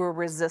who were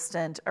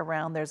resistant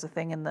around, there's a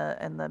thing in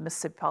the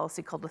Mississippi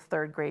policy called the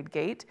third grade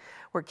gate,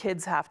 where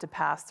kids have to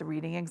pass the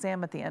reading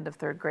exam at the end of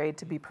third grade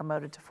to be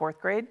promoted to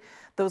fourth grade.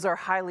 Those are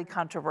highly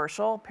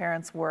controversial.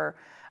 Parents were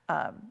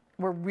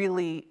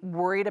really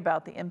worried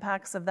about the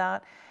impacts of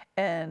that.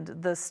 And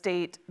the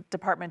State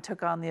Department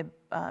took on the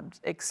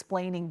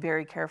explaining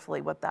very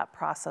carefully what that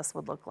process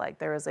would look like.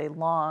 There is a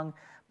long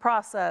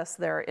process.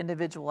 There are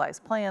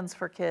individualized plans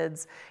for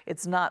kids.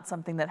 It's not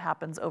something that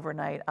happens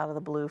overnight out of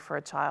the blue for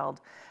a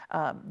child,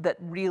 that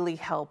really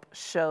help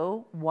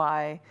show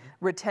why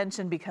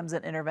retention becomes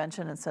an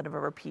intervention instead of a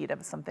repeat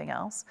of something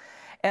else.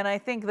 And I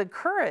think the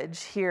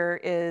courage here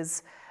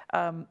is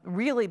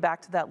really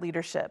back to that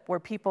leadership where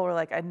people were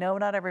like, I know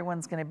not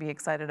everyone's going to be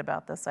excited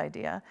about this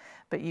idea,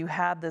 but you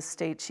had the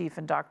state chief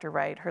and Dr.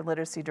 Wright, her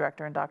literacy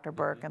director and Dr.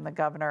 Burke and the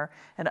governor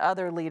and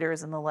other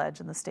leaders in the ledge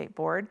and the state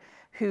board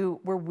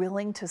who were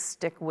willing to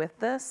stick with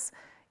this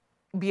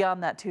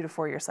beyond that 2 to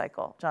 4 year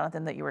cycle,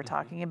 Jonathan, that you were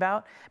talking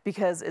about,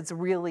 because it's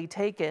really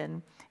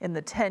taken in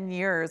the 10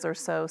 years or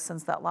so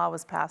since that law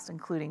was passed,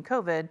 including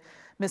COVID,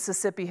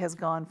 Mississippi has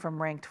gone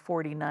from ranked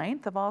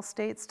 49th of all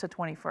states to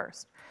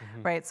 21st,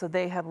 right? So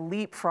they have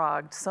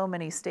leapfrogged so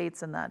many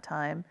states in that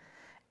time.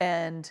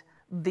 And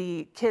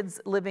the kids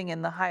living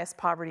in the highest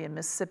poverty in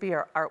Mississippi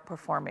are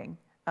outperforming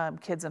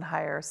kids in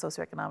higher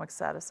socioeconomic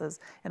statuses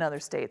in other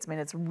states. I mean,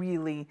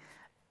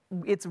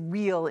 it's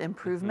real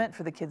improvement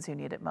for the kids who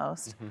need it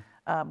most,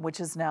 which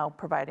is now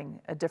providing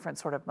a different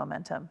sort of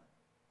momentum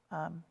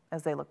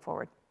as they look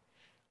forward.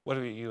 What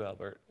about you,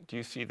 Albert? Do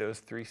you see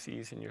those 3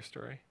 C's in your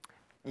story?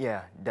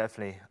 Yeah,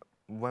 definitely.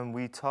 When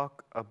we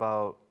talk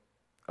about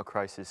a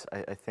crisis,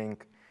 I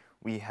think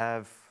we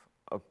have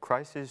a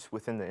crisis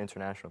within the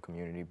international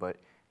community, but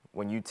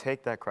when you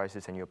take that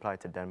crisis and you apply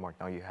it to Denmark,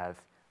 now you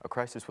have a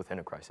crisis within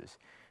a crisis,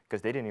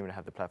 because they didn't even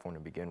have the platform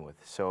to begin with.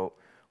 So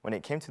when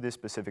it came to this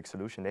specific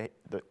solution,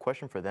 the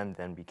question for them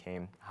then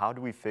became, how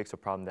do we fix a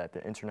problem that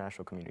the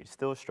international community is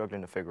still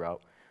struggling to figure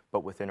out,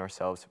 but within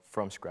ourselves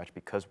from scratch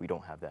because we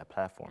don't have that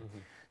platform?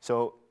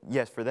 So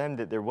yes, for them,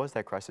 there was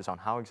that crisis on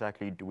how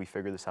exactly do we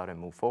figure this out and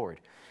move forward.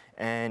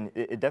 And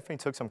it definitely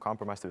took some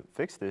compromise to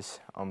fix this,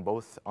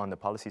 both on the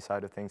policy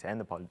side of things and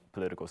the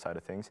political side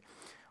of things.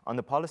 On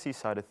the policy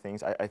side of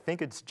things, I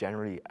think it's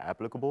generally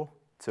applicable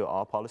to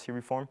all policy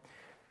reform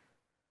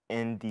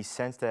in the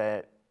sense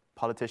that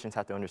politicians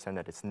have to understand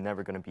that it's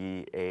never going to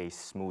be a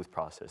smooth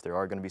process. There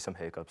are going to be some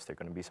hiccups, there are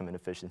going to be some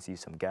inefficiencies,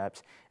 some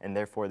gaps, and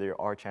therefore there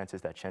are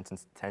chances that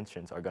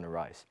tensions are going to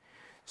rise.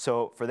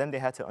 So for them, they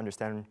had to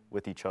understand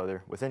with each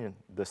other within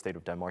the state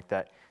of Denmark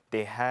that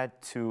they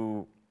had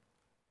to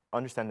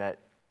understand that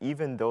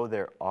even though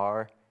there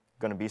are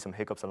going to be some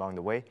hiccups along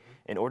the way,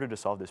 in order to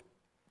solve this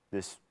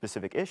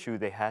specific issue,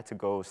 they had to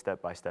go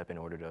step by step in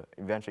order to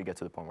eventually get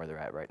to the point where they're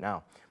at right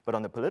now. But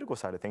on the political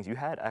side of things, you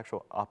had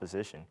actual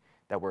opposition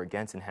that were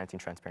against enhancing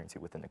transparency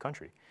within the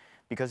country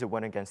because it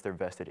went against their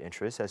vested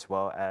interests as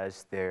well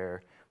as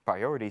their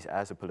priorities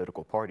as a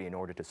political party in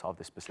order to solve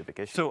this specific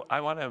issue. So I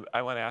want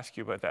to ask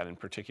you about that in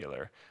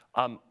particular.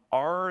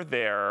 Are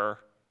there,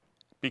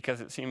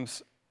 because it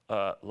seems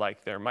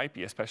like there might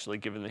be, especially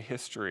given the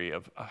history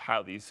of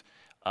how these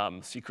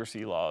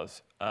secrecy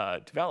laws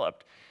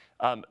developed,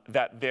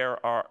 that there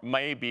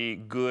may be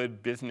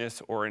good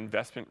business or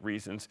investment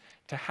reasons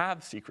to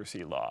have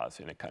secrecy laws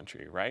in a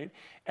country, right?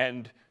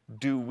 And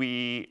do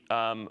we,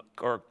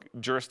 or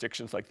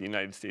jurisdictions like the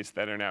United States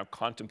that are now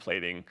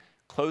contemplating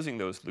closing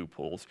those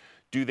loopholes,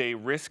 do they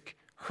risk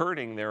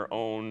hurting their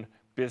own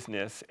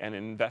business and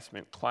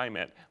investment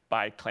climate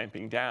by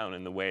clamping down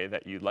in the way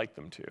that you'd like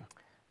them to?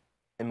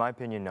 In my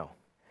opinion, no.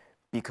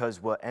 Because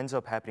what ends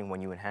up happening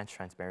when you enhance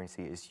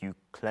transparency is you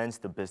cleanse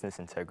the business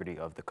integrity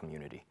of the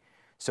community.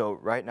 So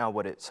right now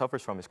what it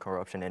suffers from is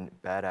corruption,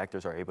 and bad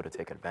actors are able to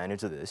take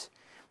advantage of this.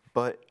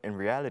 But in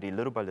reality,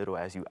 little by little,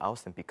 as you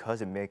oust them,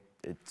 because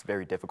it's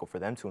very difficult for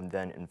them to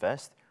then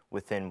invest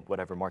within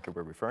whatever market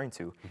we're referring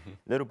to,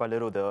 little by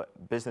little, the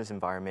business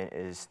environment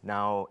is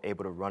now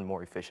able to run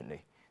more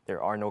efficiently.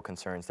 There are no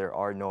concerns, there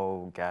are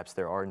no gaps,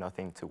 there are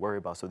nothing to worry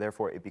about. So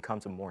therefore, it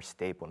becomes a more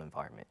stable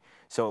environment.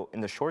 So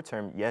in the short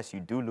term, yes, you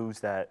do lose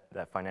that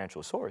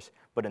financial source,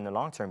 but in the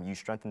long term, you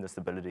strengthen the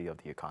stability of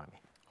the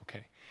economy.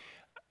 Okay.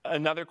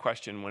 Another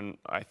question when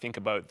I think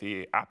about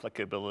the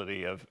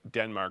applicability of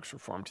Denmark's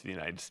reform to the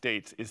United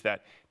States is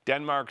that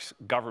Denmark's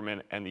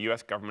government and the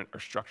US government are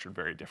structured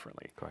very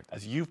differently. Correct.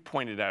 As you've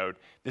pointed out,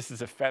 this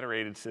is a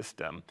federated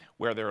system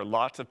where there are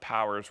lots of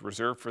powers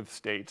reserved for the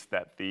states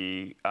that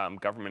the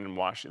government in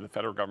Washington, the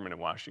federal government in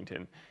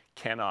Washington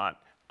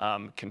cannot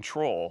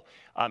control.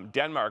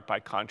 Denmark, by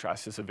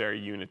contrast, is a very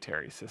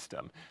unitary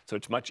system. So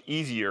it's much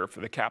easier for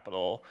the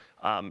capital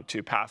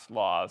to pass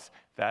laws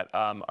that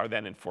are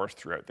then enforced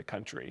throughout the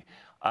country.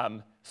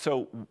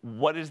 So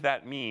what does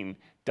that mean?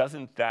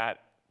 Doesn't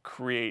that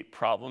create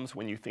problems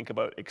when you think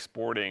about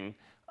exporting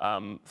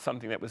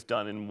something that was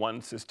done in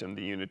one system,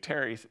 the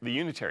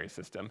unitary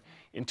system,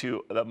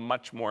 into a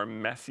much more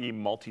messy,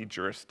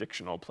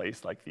 multi-jurisdictional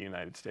place like the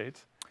United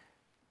States?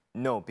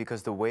 No,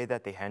 because the way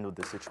that they handled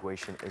the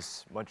situation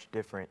is much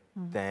different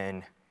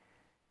than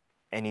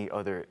any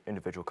other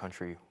individual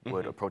country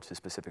would approach this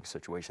specific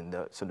situation.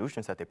 The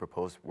solutions that they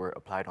proposed were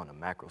applied on a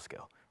macro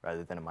scale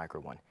rather than a micro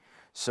one.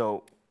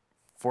 So,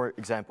 for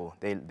example,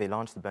 they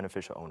launched the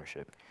beneficial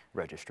ownership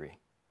registry.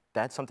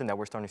 That's something that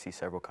we're starting to see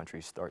several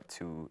countries start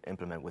to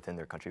implement within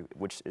their country,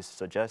 which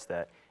suggests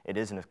that it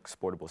is an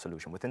exportable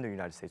solution. Within the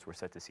United States, we're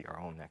set to see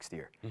our own next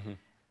year.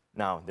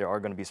 Now, there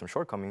are going to be some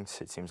shortcomings,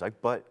 it seems like,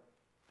 but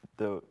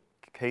the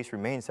case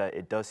remains that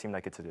it does seem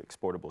like it's an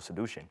exportable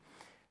solution.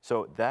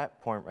 So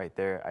that point right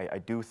there, I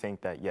do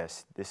think that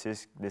yes,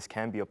 this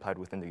can be applied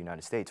within the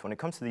United States. When it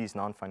comes to these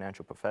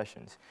non-financial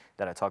professions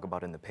that I talk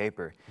about in the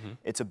paper,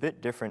 it's a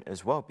bit different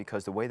as well,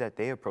 because the way that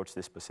they approach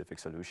this specific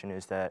solution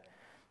is that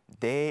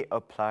they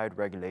applied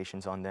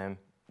regulations on them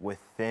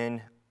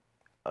within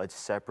a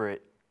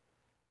separate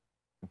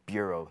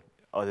bureau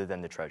other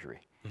than the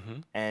Treasury.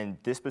 And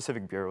this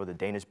specific bureau, the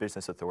Danish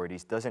Business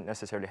Authorities, doesn't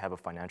necessarily have a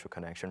financial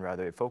connection.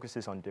 Rather, it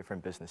focuses on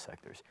different business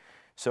sectors.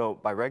 So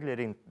by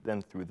regulating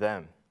them through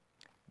them,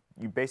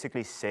 you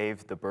basically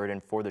save the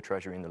burden for the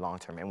Treasury in the long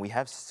term. And we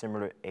have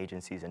similar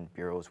agencies and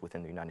bureaus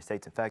within the United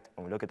States. In fact,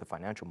 when we look at the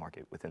financial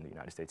market within the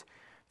United States,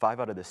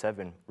 5 out of the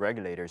 7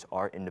 regulators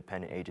are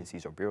independent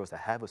agencies or bureaus that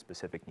have a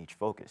specific niche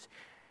focus.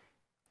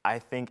 I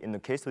think in the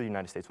case of the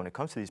United States, when it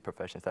comes to these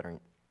professions that are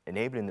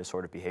enabling this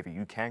sort of behavior,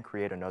 you can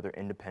create another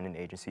independent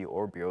agency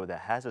or bureau that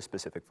has a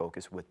specific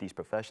focus with these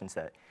professions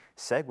that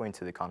segue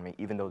into the economy,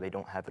 even though they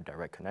don't have a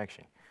direct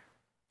connection.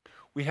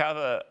 We have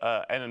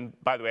and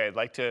by the way, I'd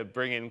like to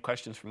bring in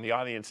questions from the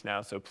audience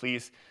now, so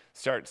please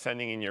start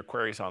sending in your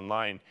queries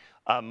online.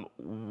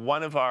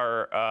 One of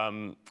our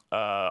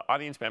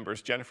audience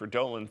members, Jennifer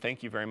Dolan,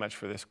 thank you very much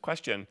for this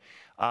question,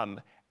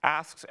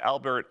 asks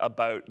Albert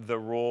about the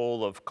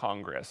role of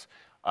Congress.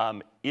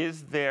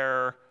 Is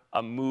there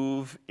a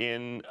move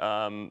in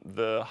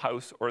the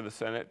House or the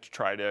Senate to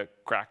try to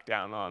crack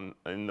down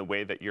in the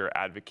way that you're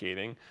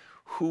advocating?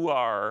 Who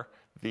are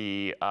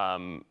the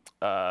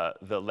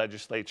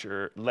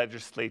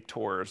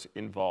legislators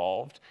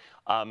involved?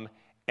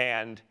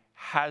 And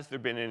has there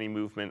been any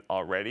movement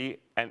already?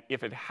 And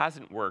if it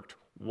hasn't worked,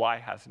 why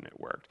hasn't it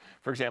worked?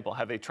 For example,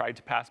 have they tried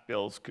to pass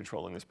bills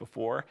controlling this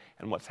before,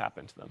 and what's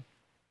happened to them?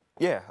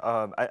 Yeah,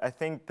 I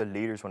think the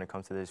leaders, when it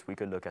comes to this, we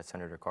could look at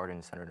Senator Cardin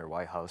and Senator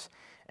Whitehouse,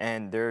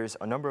 and there's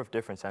a number of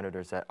different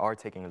senators that are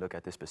taking a look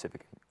at this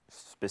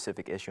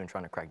specific issue and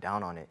trying to crack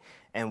down on it.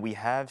 And we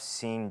have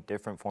seen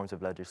different forms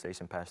of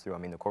legislation pass through. I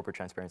mean, the Corporate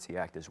Transparency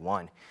Act is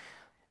one.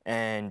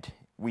 And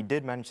we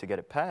did manage to get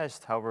it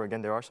passed. However,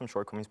 again, there are some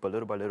shortcomings, but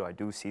little by little, I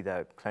do see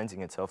that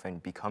cleansing itself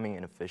and becoming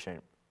an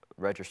efficient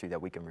registry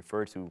that we can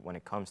refer to when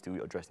it comes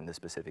to addressing this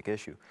specific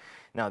issue.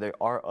 Now, there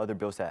are other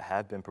bills that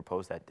have been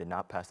proposed that did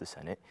not pass the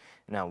Senate.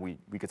 Now, we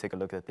could take a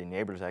look at the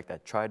Enablers Act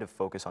that tried to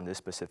focus on this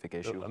specific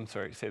issue. I'm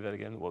sorry, say that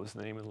again. What was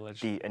the name of the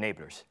legislation? The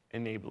Enablers.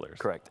 Enablers.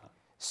 Correct.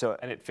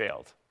 And it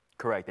failed.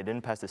 Correct. It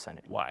didn't pass the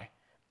Senate. Why?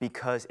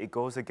 Because it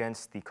goes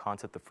against the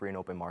concept of free and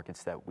open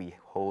markets that we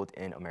hold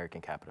in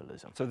American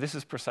capitalism. So this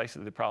is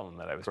precisely the problem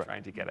that I was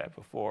trying to get at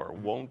before.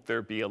 Won't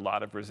there be a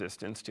lot of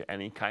resistance to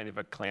any kind of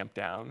a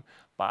clampdown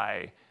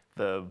by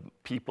the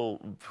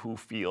people who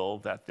feel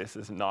that this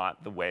is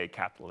not the way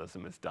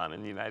capitalism is done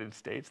in the United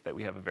States, that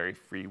we have a very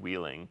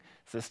freewheeling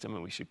system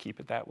and we should keep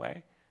it that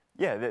way?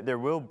 Yeah, there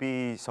will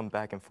be some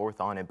back and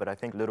forth on it, but I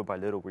think little by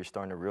little we're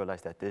starting to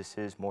realize that this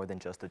is more than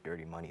just a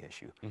dirty money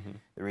issue.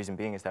 The reason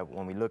being is that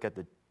when we look at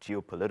the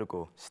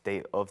geopolitical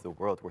state of the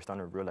world, we're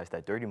starting to realize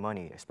that dirty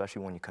money,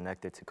 especially when you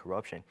connect it to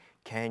corruption,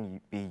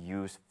 can be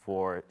used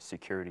for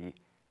security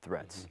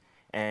threats.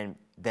 And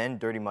then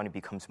dirty money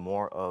becomes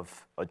more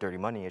of a dirty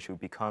money issue,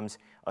 becomes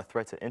a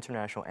threat to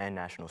international and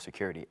national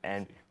security.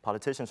 And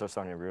politicians are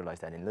starting to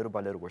realize that, and little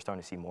by little, we're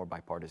starting to see more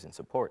bipartisan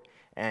support.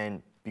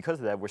 And because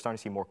of that, we're starting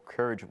to see more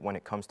courage when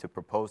it comes to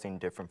proposing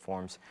different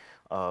forms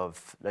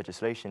of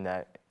legislation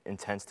that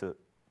intends to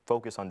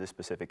focus on this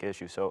specific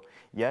issue. So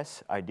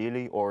yes,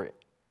 ideally, or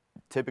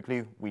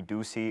typically, we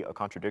do see a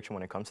contradiction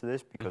when it comes to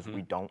this because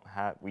we don't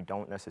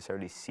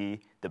necessarily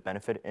see the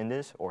benefit in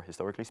this, or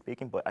historically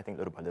speaking, but I think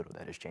little by little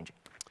that is changing.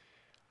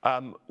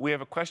 We have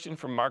a question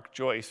from Mark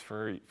Joyce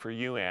for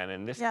you, Anne,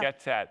 and this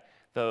gets at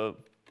the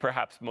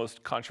perhaps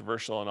most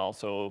controversial and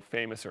also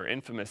famous or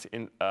infamous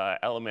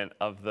element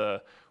of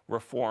the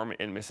reform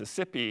in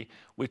Mississippi,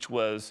 which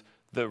was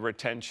the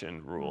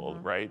retention rule,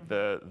 right?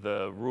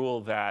 The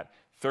rule that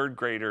third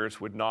graders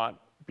would not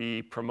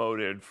be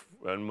promoted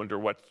under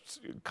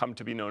what's come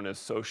to be known as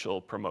social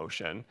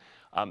promotion.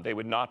 They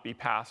would not be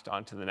passed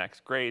on to the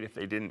next grade if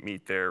they didn't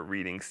meet their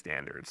reading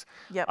standards.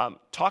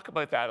 Talk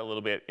about that a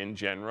little bit in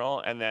general,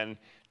 and then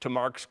to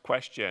Mark's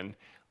question,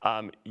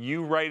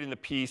 you write in the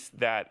piece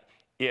that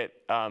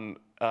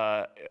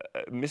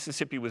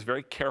Mississippi was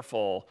very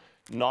careful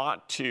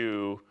not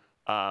to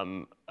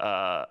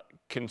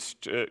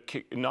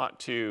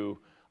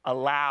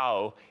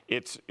allow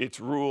its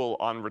rule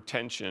on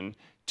retention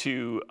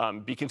to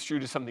be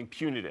construed as something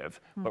punitive,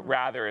 but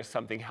rather as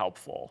something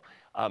helpful.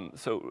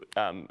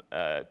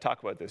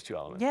 Talk about those two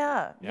elements.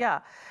 Yeah.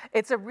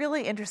 It's a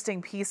really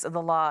interesting piece of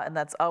the law, and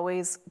it's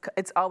always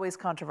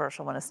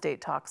controversial when a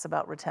state talks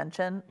about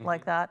retention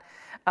like that.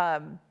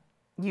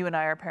 You and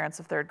I are parents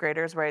of third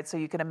graders, right? So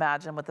you can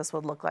imagine what this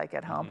would look like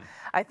at home.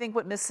 I think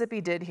what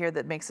Mississippi did here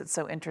that makes it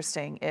so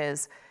interesting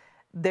is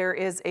there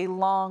is a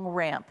long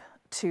ramp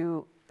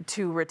to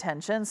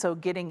retention. So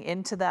getting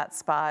into that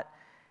spot,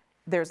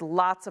 there's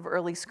lots of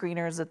early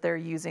screeners that they're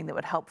using that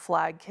would help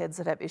flag kids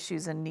that have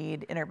issues and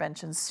need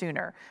intervention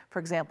sooner, for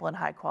example, in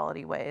high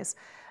quality ways.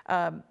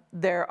 The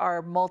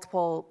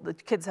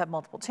kids have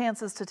multiple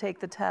chances to take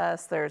the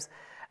test. There's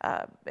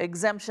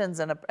exemptions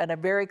and a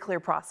very clear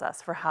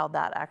process for how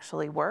that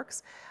actually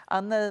works.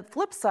 On the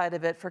flip side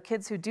of it, for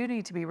kids who do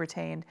need to be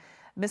retained,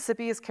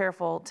 Mississippi is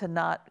careful to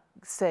not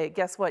say,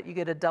 guess what, you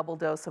get a double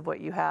dose of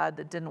what you had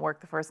that didn't work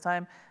the first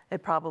time,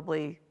 it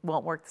probably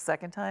won't work the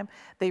second time.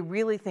 They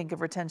really think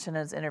of retention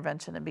as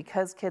intervention, and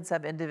because kids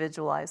have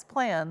individualized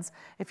plans,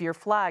 if you're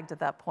flagged at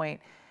that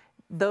point,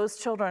 those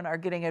children are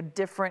getting a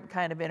different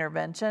kind of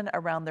intervention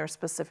around their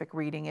specific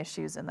reading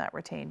issues in that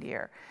retained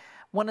year.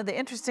 One of the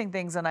interesting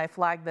things, and I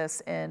flagged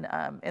this in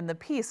the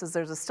piece, is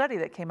there's a study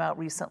that came out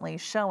recently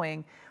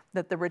showing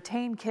that the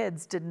retained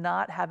kids did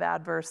not have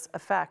adverse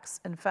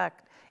effects.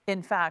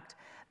 In fact,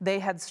 they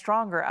had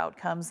stronger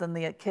outcomes than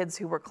the kids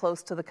who were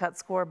close to the cut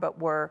score but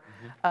were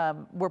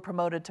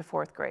promoted to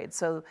 4th grade.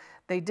 So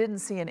they didn't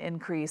see an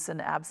increase in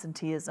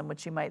absenteeism,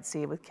 which you might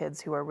see with kids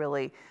who are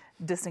really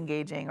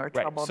disengaging or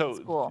troubled in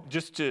school. So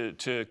just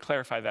to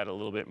clarify that a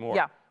little bit more.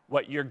 Yeah.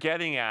 What you're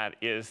getting at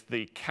is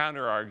the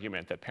counter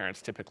argument that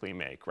parents typically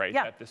make, right?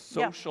 Yeah. That the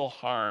social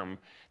harm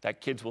that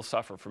kids will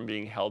suffer from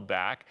being held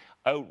back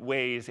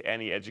outweighs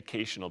any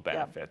educational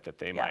benefit that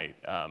they might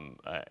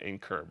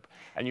incur.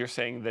 And you're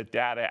saying the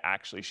data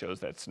actually shows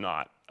that's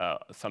not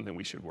something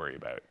we should worry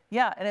about.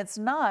 Yeah, and it's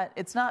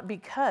not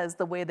because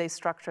the way they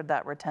structured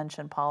that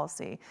retention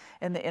policy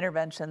and the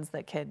interventions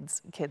that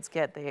kids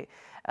get.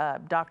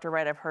 Dr.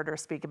 Wright, I've heard her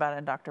speak about it,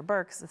 and Dr.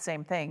 Burke's the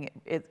same thing.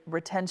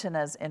 Retention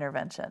as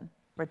intervention.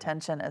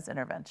 Retention as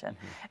intervention.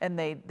 And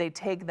they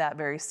take that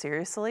very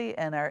seriously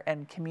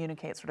and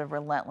communicate sort of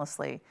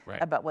relentlessly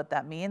about what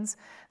that means.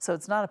 So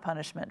it's not a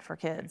punishment for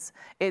kids.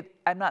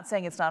 I'm not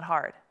saying it's not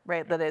hard,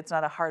 right? That it's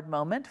not a hard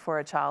moment for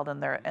a child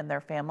and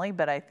their family,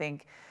 but I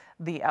think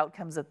the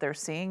outcomes that they're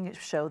seeing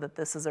show that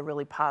this is a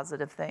really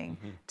positive thing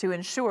to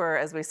ensure,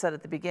 as we said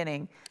at the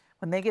beginning,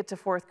 when they get to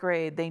 4th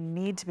grade, they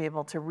need to be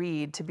able to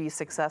read to be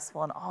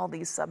successful in all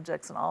these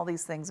subjects and all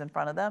these things in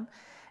front of them.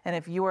 And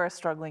if you are a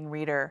struggling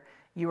reader,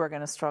 you are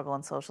going to struggle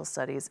in social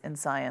studies, in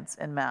science,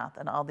 in math,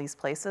 and all these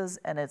places,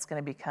 and it's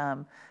going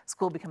to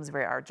school becomes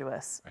very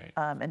arduous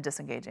and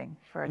disengaging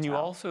for a child. And you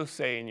also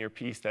say in your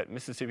piece that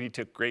Mississippi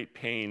took great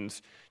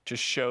pains to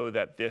show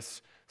that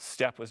this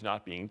step was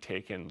not being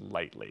taken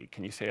lightly.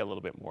 Can you say a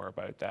little bit more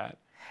about that?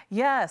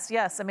 Yes.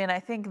 I mean, I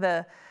think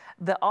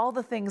all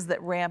the things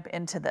that ramp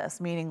into this,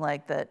 meaning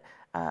like that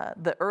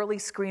the early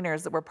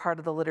screeners that were part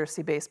of the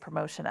Literacy-Based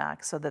Promotion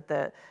Act, so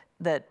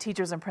that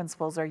teachers and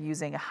principals are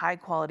using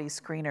high-quality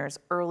screeners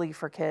early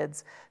for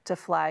kids to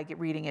flag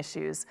reading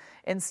issues,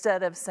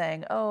 instead of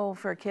saying, oh,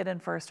 for a kid in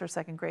 1st or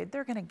 2nd grade,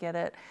 they're going to get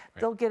it.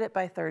 They'll get it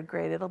by 3rd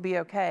grade. It'll be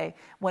okay.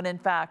 When in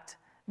fact,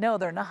 no,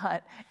 they're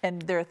not.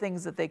 And there are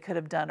things that they could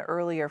have done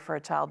earlier for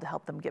a child to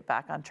help them get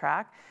back on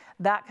track.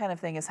 That kind of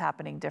thing is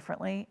happening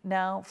differently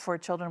now for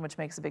children, which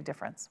makes a big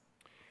difference.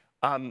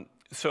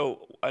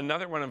 So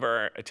another one of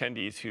our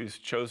attendees who's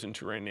chosen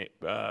to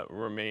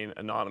remain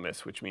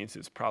anonymous, which means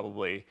it's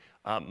probably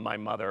my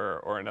mother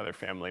or another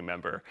family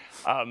member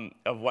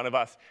of one of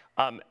us,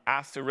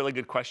 asked a really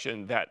good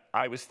question that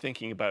I was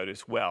thinking about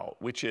as well,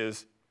 which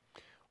is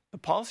the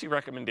policy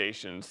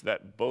recommendations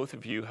that both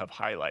of you have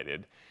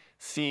highlighted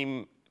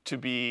seem to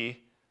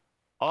be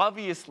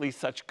obviously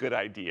such good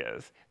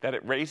ideas that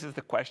it raises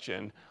the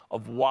question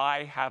of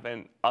why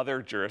haven't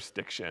other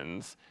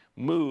jurisdictions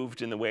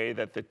moved in the way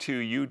that the two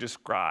you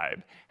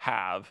described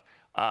have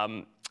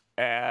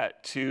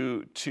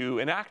to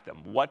enact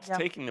them? What's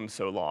taking them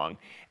so long?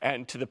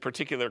 And to the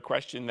particular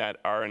question that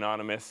our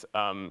anonymous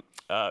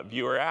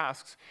viewer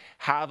asks,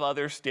 have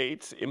other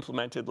states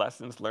implemented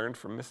lessons learned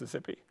from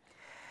Mississippi?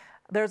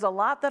 There's a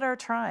lot that are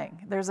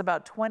trying. There's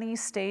about 20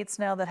 states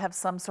now that have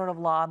some sort of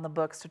law in the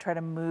books to try to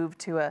move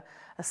to a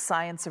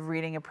science of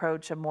reading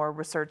approach, a more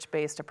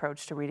research-based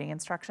approach to reading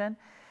instruction.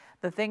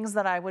 The things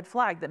that I would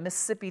flag that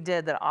Mississippi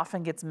did that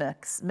often gets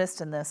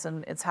missed in this,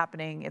 and it's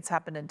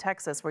happened in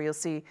Texas, where you'll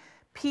see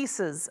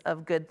pieces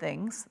of good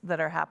things that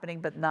are happening,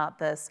 but not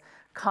this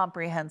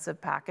comprehensive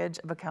package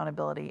of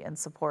accountability and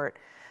support.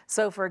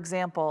 So for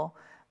example,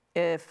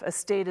 if a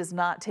state is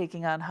not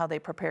taking on how they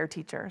prepare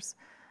teachers,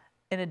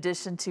 in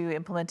addition to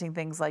implementing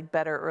things like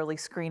better early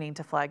screening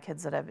to flag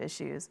kids that have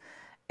issues,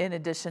 in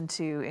addition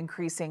to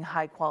increasing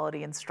high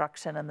quality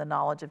instruction and the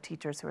knowledge of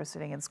teachers who are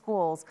sitting in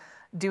schools,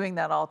 doing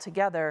that all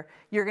together,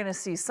 you're going to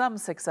see some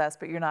success,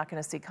 but you're not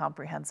going to see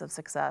comprehensive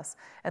success.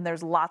 And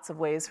there's lots of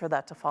ways for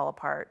that to fall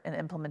apart in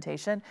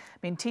implementation. I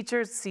mean,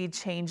 teachers see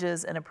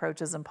changes in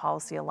approaches and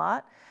policy a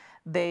lot.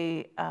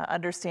 They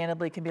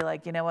understandably can be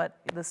like, you know what,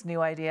 this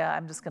new idea,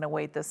 I'm just going to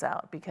wait this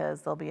out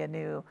because there'll be a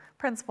new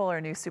principal or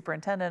a new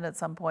superintendent at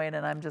some point,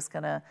 and I'm just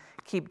going to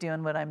keep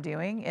doing what I'm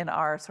doing. In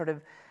our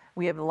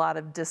we have a lot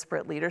of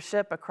disparate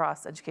leadership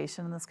across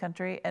education in this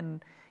country,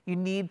 and you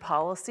need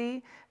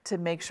policy to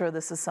make sure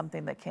this is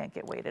something that can't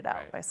get waited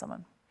out by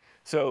someone.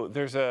 So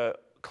there's a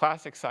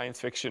classic science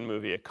fiction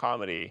movie, a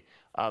comedy,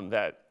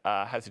 that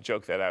has a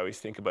joke that I always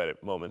think about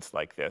at moments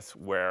like this,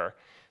 where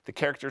the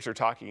characters are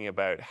talking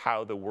about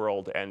how the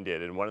world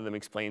ended, and one of them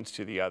explains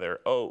to the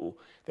other, oh,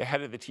 the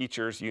head of the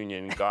teachers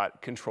union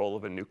got control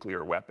of a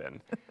nuclear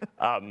weapon.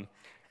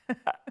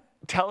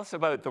 Tell us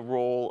about the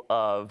role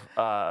of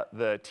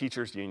the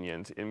teachers'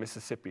 unions in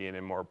Mississippi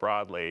and more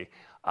broadly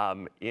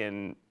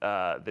in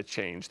the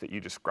change that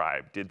you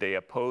described. Did they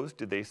oppose?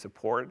 Did they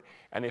support?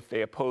 And if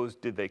they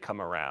opposed, did they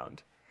come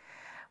around?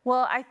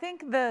 Well, I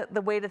think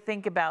the way to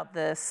think about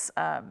this,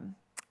 and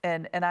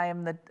I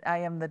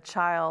am the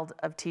child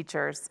of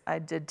teachers. I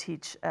did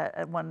teach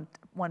at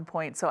one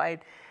point, so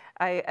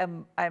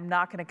I'm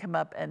not going to come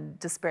up and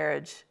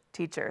disparage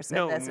teachers.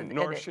 No,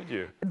 nor should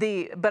you.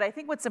 But I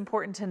think what's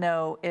important to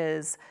know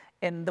is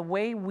in the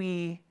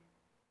way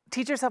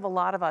teachers have a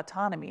lot of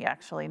autonomy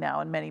actually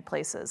now in many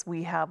places.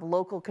 We have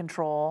local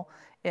control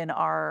in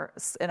our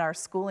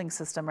schooling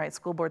system, right?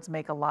 School boards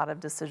make a lot of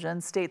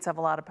decisions. States have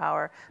a lot of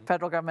power.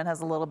 Federal government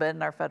has a little bit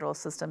in our federal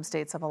system.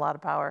 States have a lot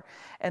of power.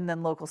 And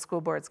then local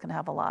school boards can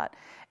have a lot.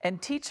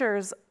 And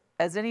teachers,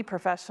 as any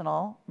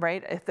professional,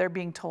 right, if they're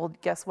being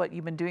told, guess what,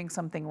 you've been doing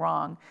something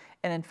wrong,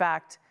 and in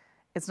fact,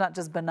 it's not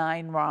just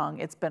benign wrong,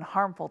 it's been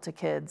harmful to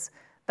kids,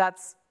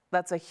 that's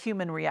a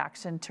human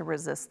reaction to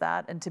resist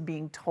that and to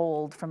being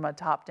told from a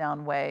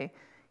top-down way,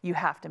 you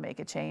have to make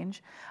a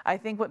change. I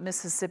think what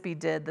Mississippi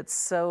did that's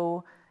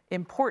so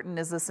important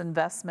is this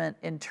investment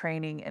in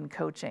training and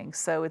coaching.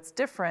 So it's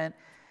different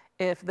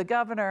if the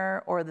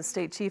governor or the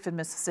state chief in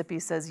Mississippi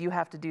says you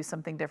have to do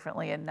something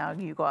differently and now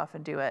you go off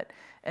and do it,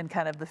 and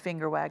kind of the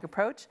finger wag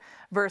approach,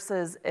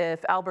 versus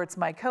if Albert's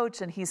my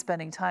coach and he's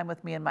spending time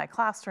with me in my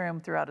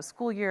classroom throughout a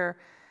school year,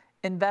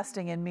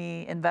 investing in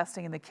me,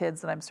 investing in the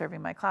kids that I'm serving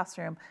in my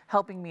classroom,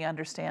 helping me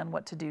understand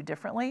what to do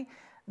differently.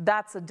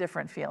 That's a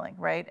different feeling,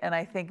 right? And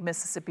I think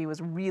Mississippi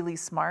was really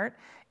smart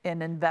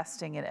in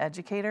investing in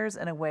educators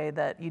in a way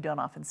that you don't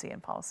often see in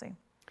policy.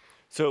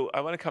 So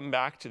I want to come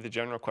back to the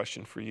general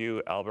question for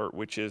you, Albert,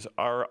 which is,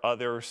 are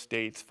other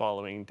states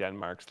following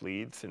Denmark's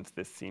lead, since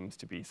this seems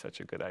to be such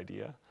a good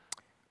idea?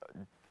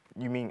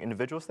 You mean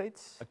individual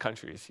states?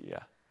 Countries,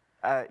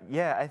 yeah.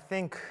 Yeah, I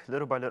think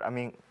little by little, I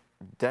mean,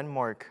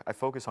 Denmark, I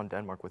focus on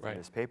Denmark within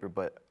this paper,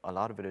 but a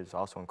lot of it is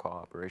also in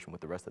cooperation with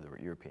the rest of the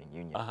European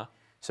Union.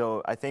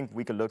 So I think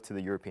we could look to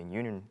the European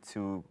Union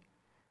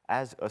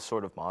as a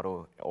sort of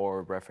model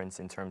or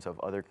reference in terms of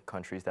other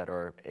countries that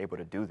are able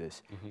to do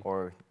this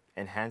or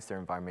enhance their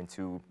environment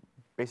to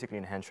basically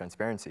enhance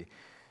transparency.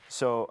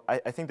 So I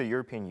think the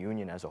European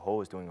Union as a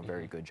whole is doing a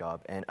very good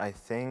job. And I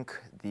think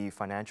the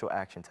Financial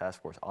Action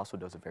Task Force also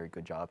does a very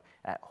good job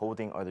at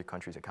holding other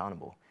countries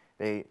accountable.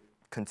 They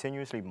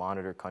continuously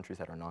monitor countries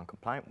that are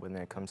non-compliant when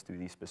it comes to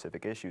these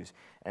specific issues.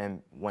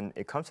 And when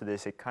it comes to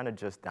this, it kind of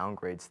just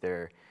downgrades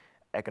their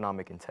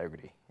economic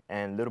integrity.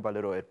 And little by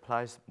little, it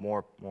applies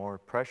more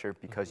pressure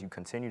because you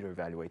continue to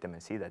evaluate them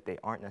and see that they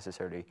aren't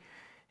necessarily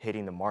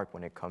hitting the mark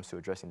when it comes to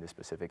addressing this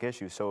specific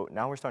issue. So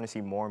now we're starting to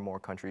see more and more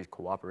countries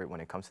cooperate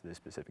when it comes to this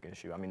specific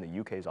issue. I mean, the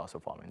UK is also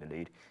following the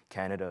lead,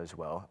 Canada as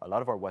well. A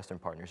lot of our Western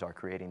partners are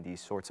creating these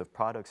sorts of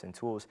products and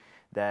tools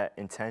that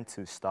intend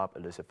to stop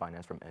illicit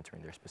finance from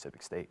entering their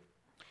specific state.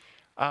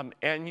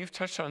 And you've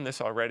touched on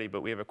this already, but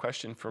we have a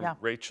question from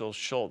Rachel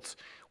Schultz,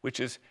 which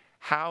is,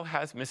 how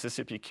has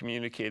Mississippi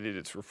communicated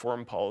its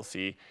reform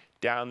policy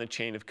down the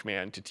chain of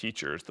command to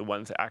teachers, the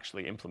ones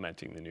actually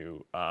implementing the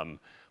new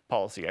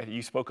policy?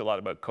 You spoke a lot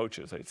about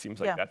coaches. It seems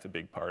like that's a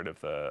big part of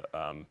the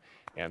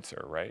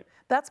answer, right?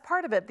 That's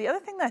part of it. The other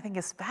thing that I think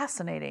is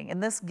fascinating,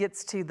 and this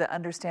gets to the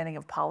understanding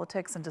of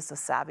politics and just the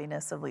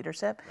savviness of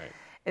leadership,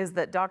 is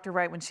that Dr.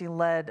 Wright, when she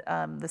led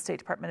the State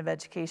Department of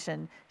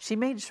Education, she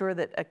made sure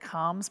that a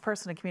comms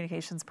person, a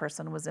communications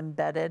person, was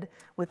embedded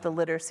with the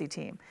literacy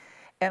team.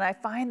 And I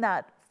find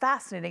that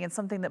fascinating and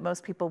something that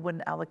most people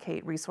wouldn't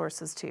allocate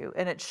resources to.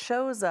 And it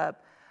shows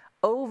up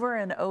over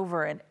and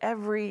over, and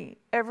every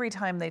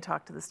time they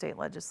talked to the state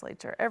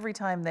legislature, every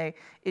time they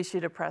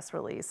issued a press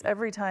release,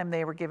 every time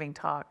they were giving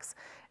talks,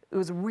 it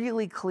was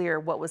really clear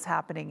what was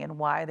happening and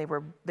why they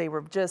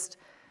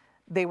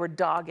were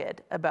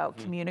dogged about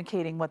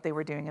communicating what they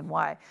were doing and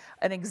why.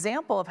 An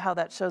example of how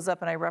that shows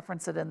up, and I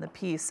reference it in the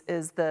piece,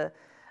 is the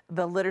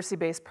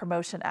Literacy-Based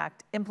Promotion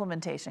Act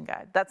implementation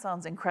guide. That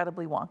sounds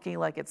incredibly wonky,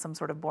 like it's some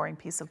sort of boring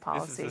piece of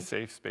policy. This is a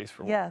safe space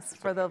for yes,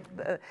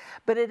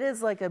 but it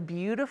is like a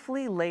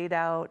beautifully laid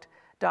out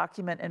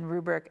document and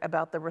rubric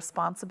about the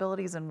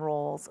responsibilities and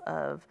roles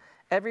of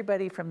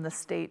everybody from the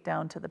state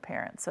down to the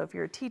parent. So if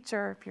you're a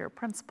teacher, if you're a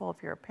principal,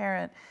 if you're a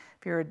parent,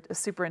 if you're a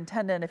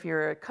superintendent, if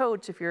you're a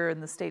coach, if you're in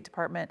the State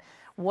Department,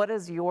 what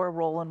is your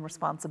role and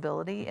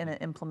responsibility in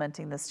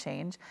implementing this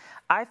change?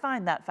 I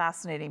find that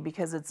fascinating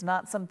because it's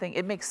not something,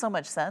 it makes so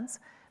much sense,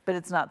 but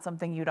it's not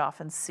something you'd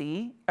often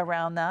see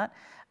around that.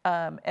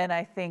 And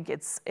I think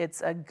it's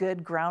a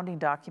good grounding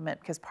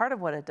document because part of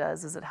what it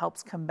does is it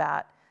helps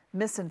combat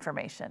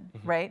misinformation,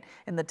 right?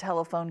 In the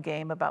telephone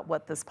game about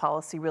what this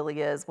policy really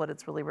is, what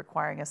it's really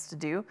requiring us to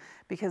do,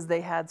 because they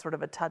had sort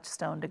of a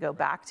touchstone to go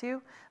back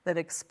to that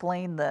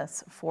explained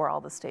this for all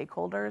the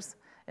stakeholders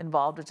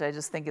involved, which I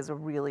just think is a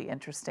really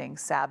interesting,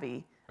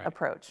 savvy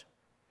approach.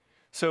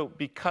 So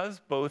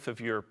because both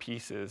of your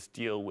pieces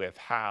deal with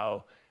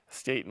how a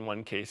state in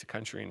one case, a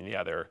country in the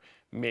other,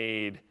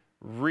 made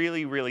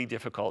really, really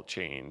difficult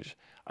change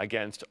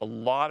against a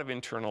lot of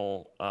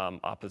internal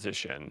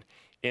opposition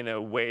in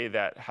a way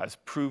that has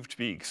proved to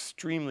be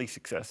extremely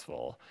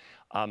successful.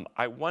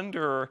 I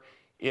wonder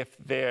if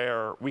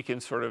we can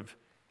sort of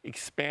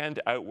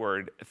expand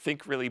outward,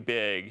 think really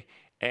big,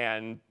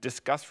 and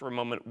discuss for a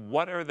moment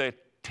what are the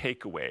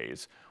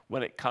takeaways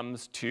when it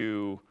comes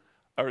to,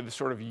 or the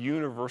sort of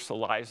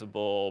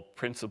universalizable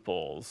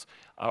principles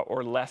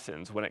or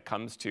lessons when it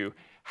comes to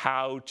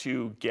how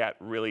to get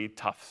really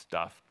tough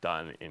stuff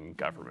done in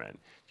government.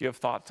 Do you have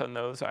thoughts on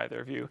those, either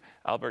of you?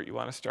 Albert, you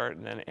want to start,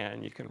 and then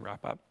Anne, you can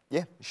wrap up.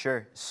 Yeah,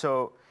 sure.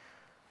 So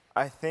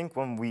I think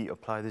when we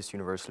apply this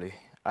universally,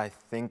 I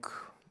think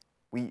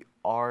we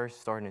are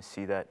starting to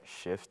see that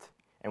shift,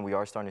 and we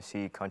are starting to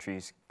see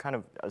countries kind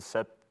of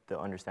accept the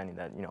understanding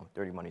that, you know,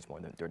 dirty money is more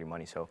than dirty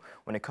money. So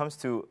when it comes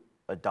to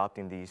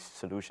adopting these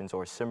solutions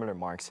or similar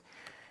marks,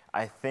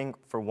 I think,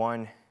 for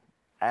one,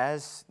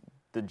 as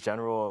the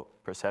general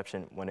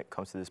perception when it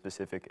comes to this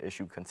specific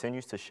issue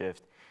continues to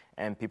shift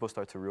and people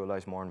start to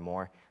realize more and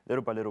more,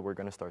 little by little, we're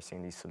going to start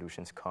seeing these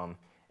solutions come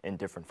in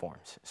different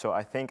forms. So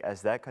I think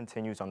as that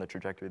continues on the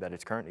trajectory that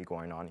it's currently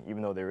going on,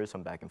 even though there is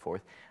some back and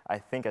forth, I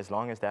think as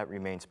long as that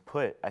remains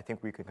put, I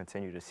think we can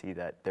continue to see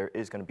that there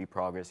is going to be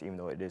progress, even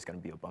though it is going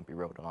to be a bumpy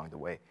road along the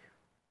way.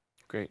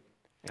 Great.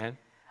 Anne?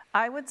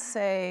 I would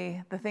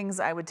say the things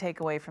I would take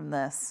away from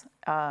this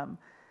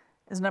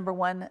is, number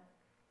one,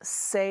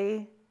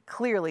 say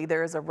clearly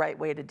there is a right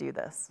way to do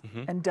this,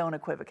 and don't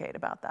equivocate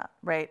about that,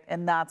 right?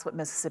 And that's what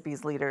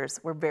Mississippi's leaders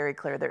were very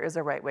clear. There is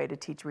a right way to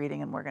teach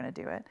reading, and we're going to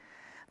do it.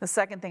 The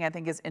second thing I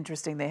think is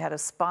interesting, they had a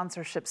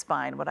sponsorship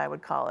spine, what I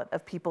would call it,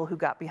 of people who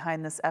got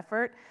behind this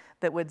effort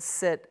that would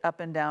sit up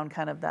and down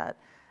kind of that,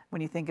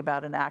 when you think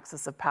about an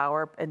axis of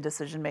power and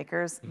decision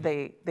makers,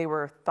 they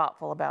were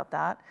thoughtful about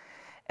that.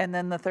 And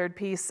then the third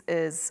piece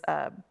is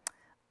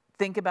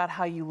think about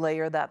how you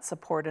layer that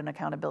support and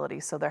accountability.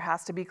 So there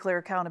has to be clear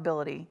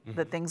accountability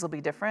that things will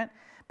be different,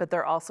 but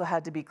there also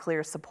had to be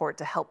clear support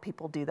to help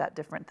people do that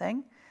different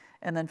thing.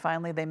 And then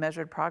finally, they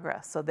measured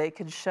progress. So they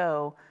could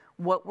show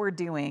what we're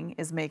doing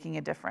is making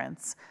a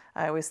difference.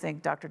 I always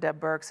think Dr.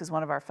 Deb Burks, who's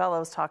one of our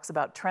fellows, talks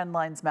about trend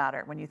lines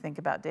matter when you think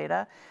about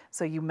data.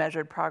 So you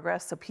measured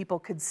progress so people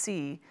could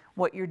see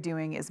what you're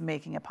doing is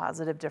making a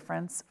positive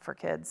difference for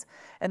kids.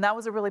 And that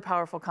was a really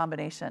powerful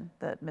combination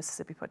that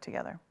Mississippi put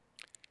together.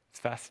 It's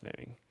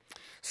fascinating.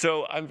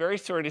 So I'm very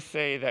sorry to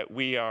say that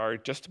we are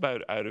just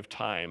about out of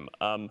time.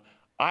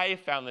 I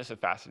found this a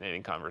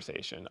fascinating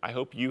conversation. I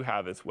hope you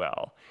have as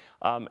well.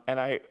 And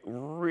I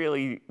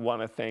really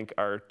want to thank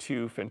our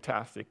two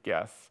fantastic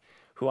guests,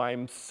 who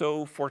I'm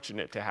so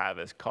fortunate to have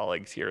as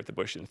colleagues here at the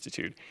Bush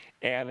Institute,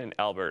 Anne and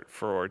Albert,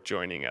 for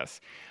joining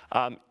us.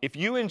 If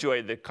you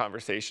enjoyed the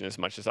conversation as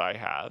much as I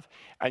have,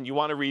 and you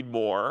want to read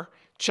more,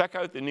 check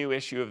out the new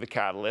issue of The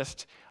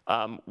Catalyst,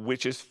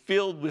 which is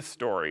filled with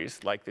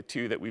stories like the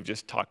two that we've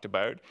just talked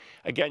about.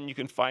 Again, you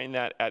can find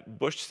that at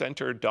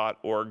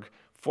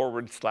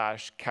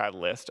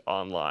bushcenter.org/catalyst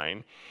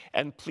online.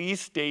 And please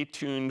stay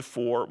tuned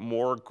for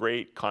more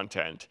great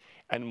content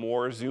and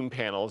more Zoom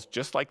panels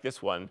just like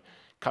this one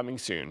coming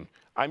soon.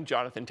 I'm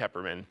Jonathan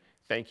Tepperman.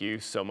 Thank you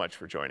so much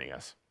for joining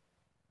us.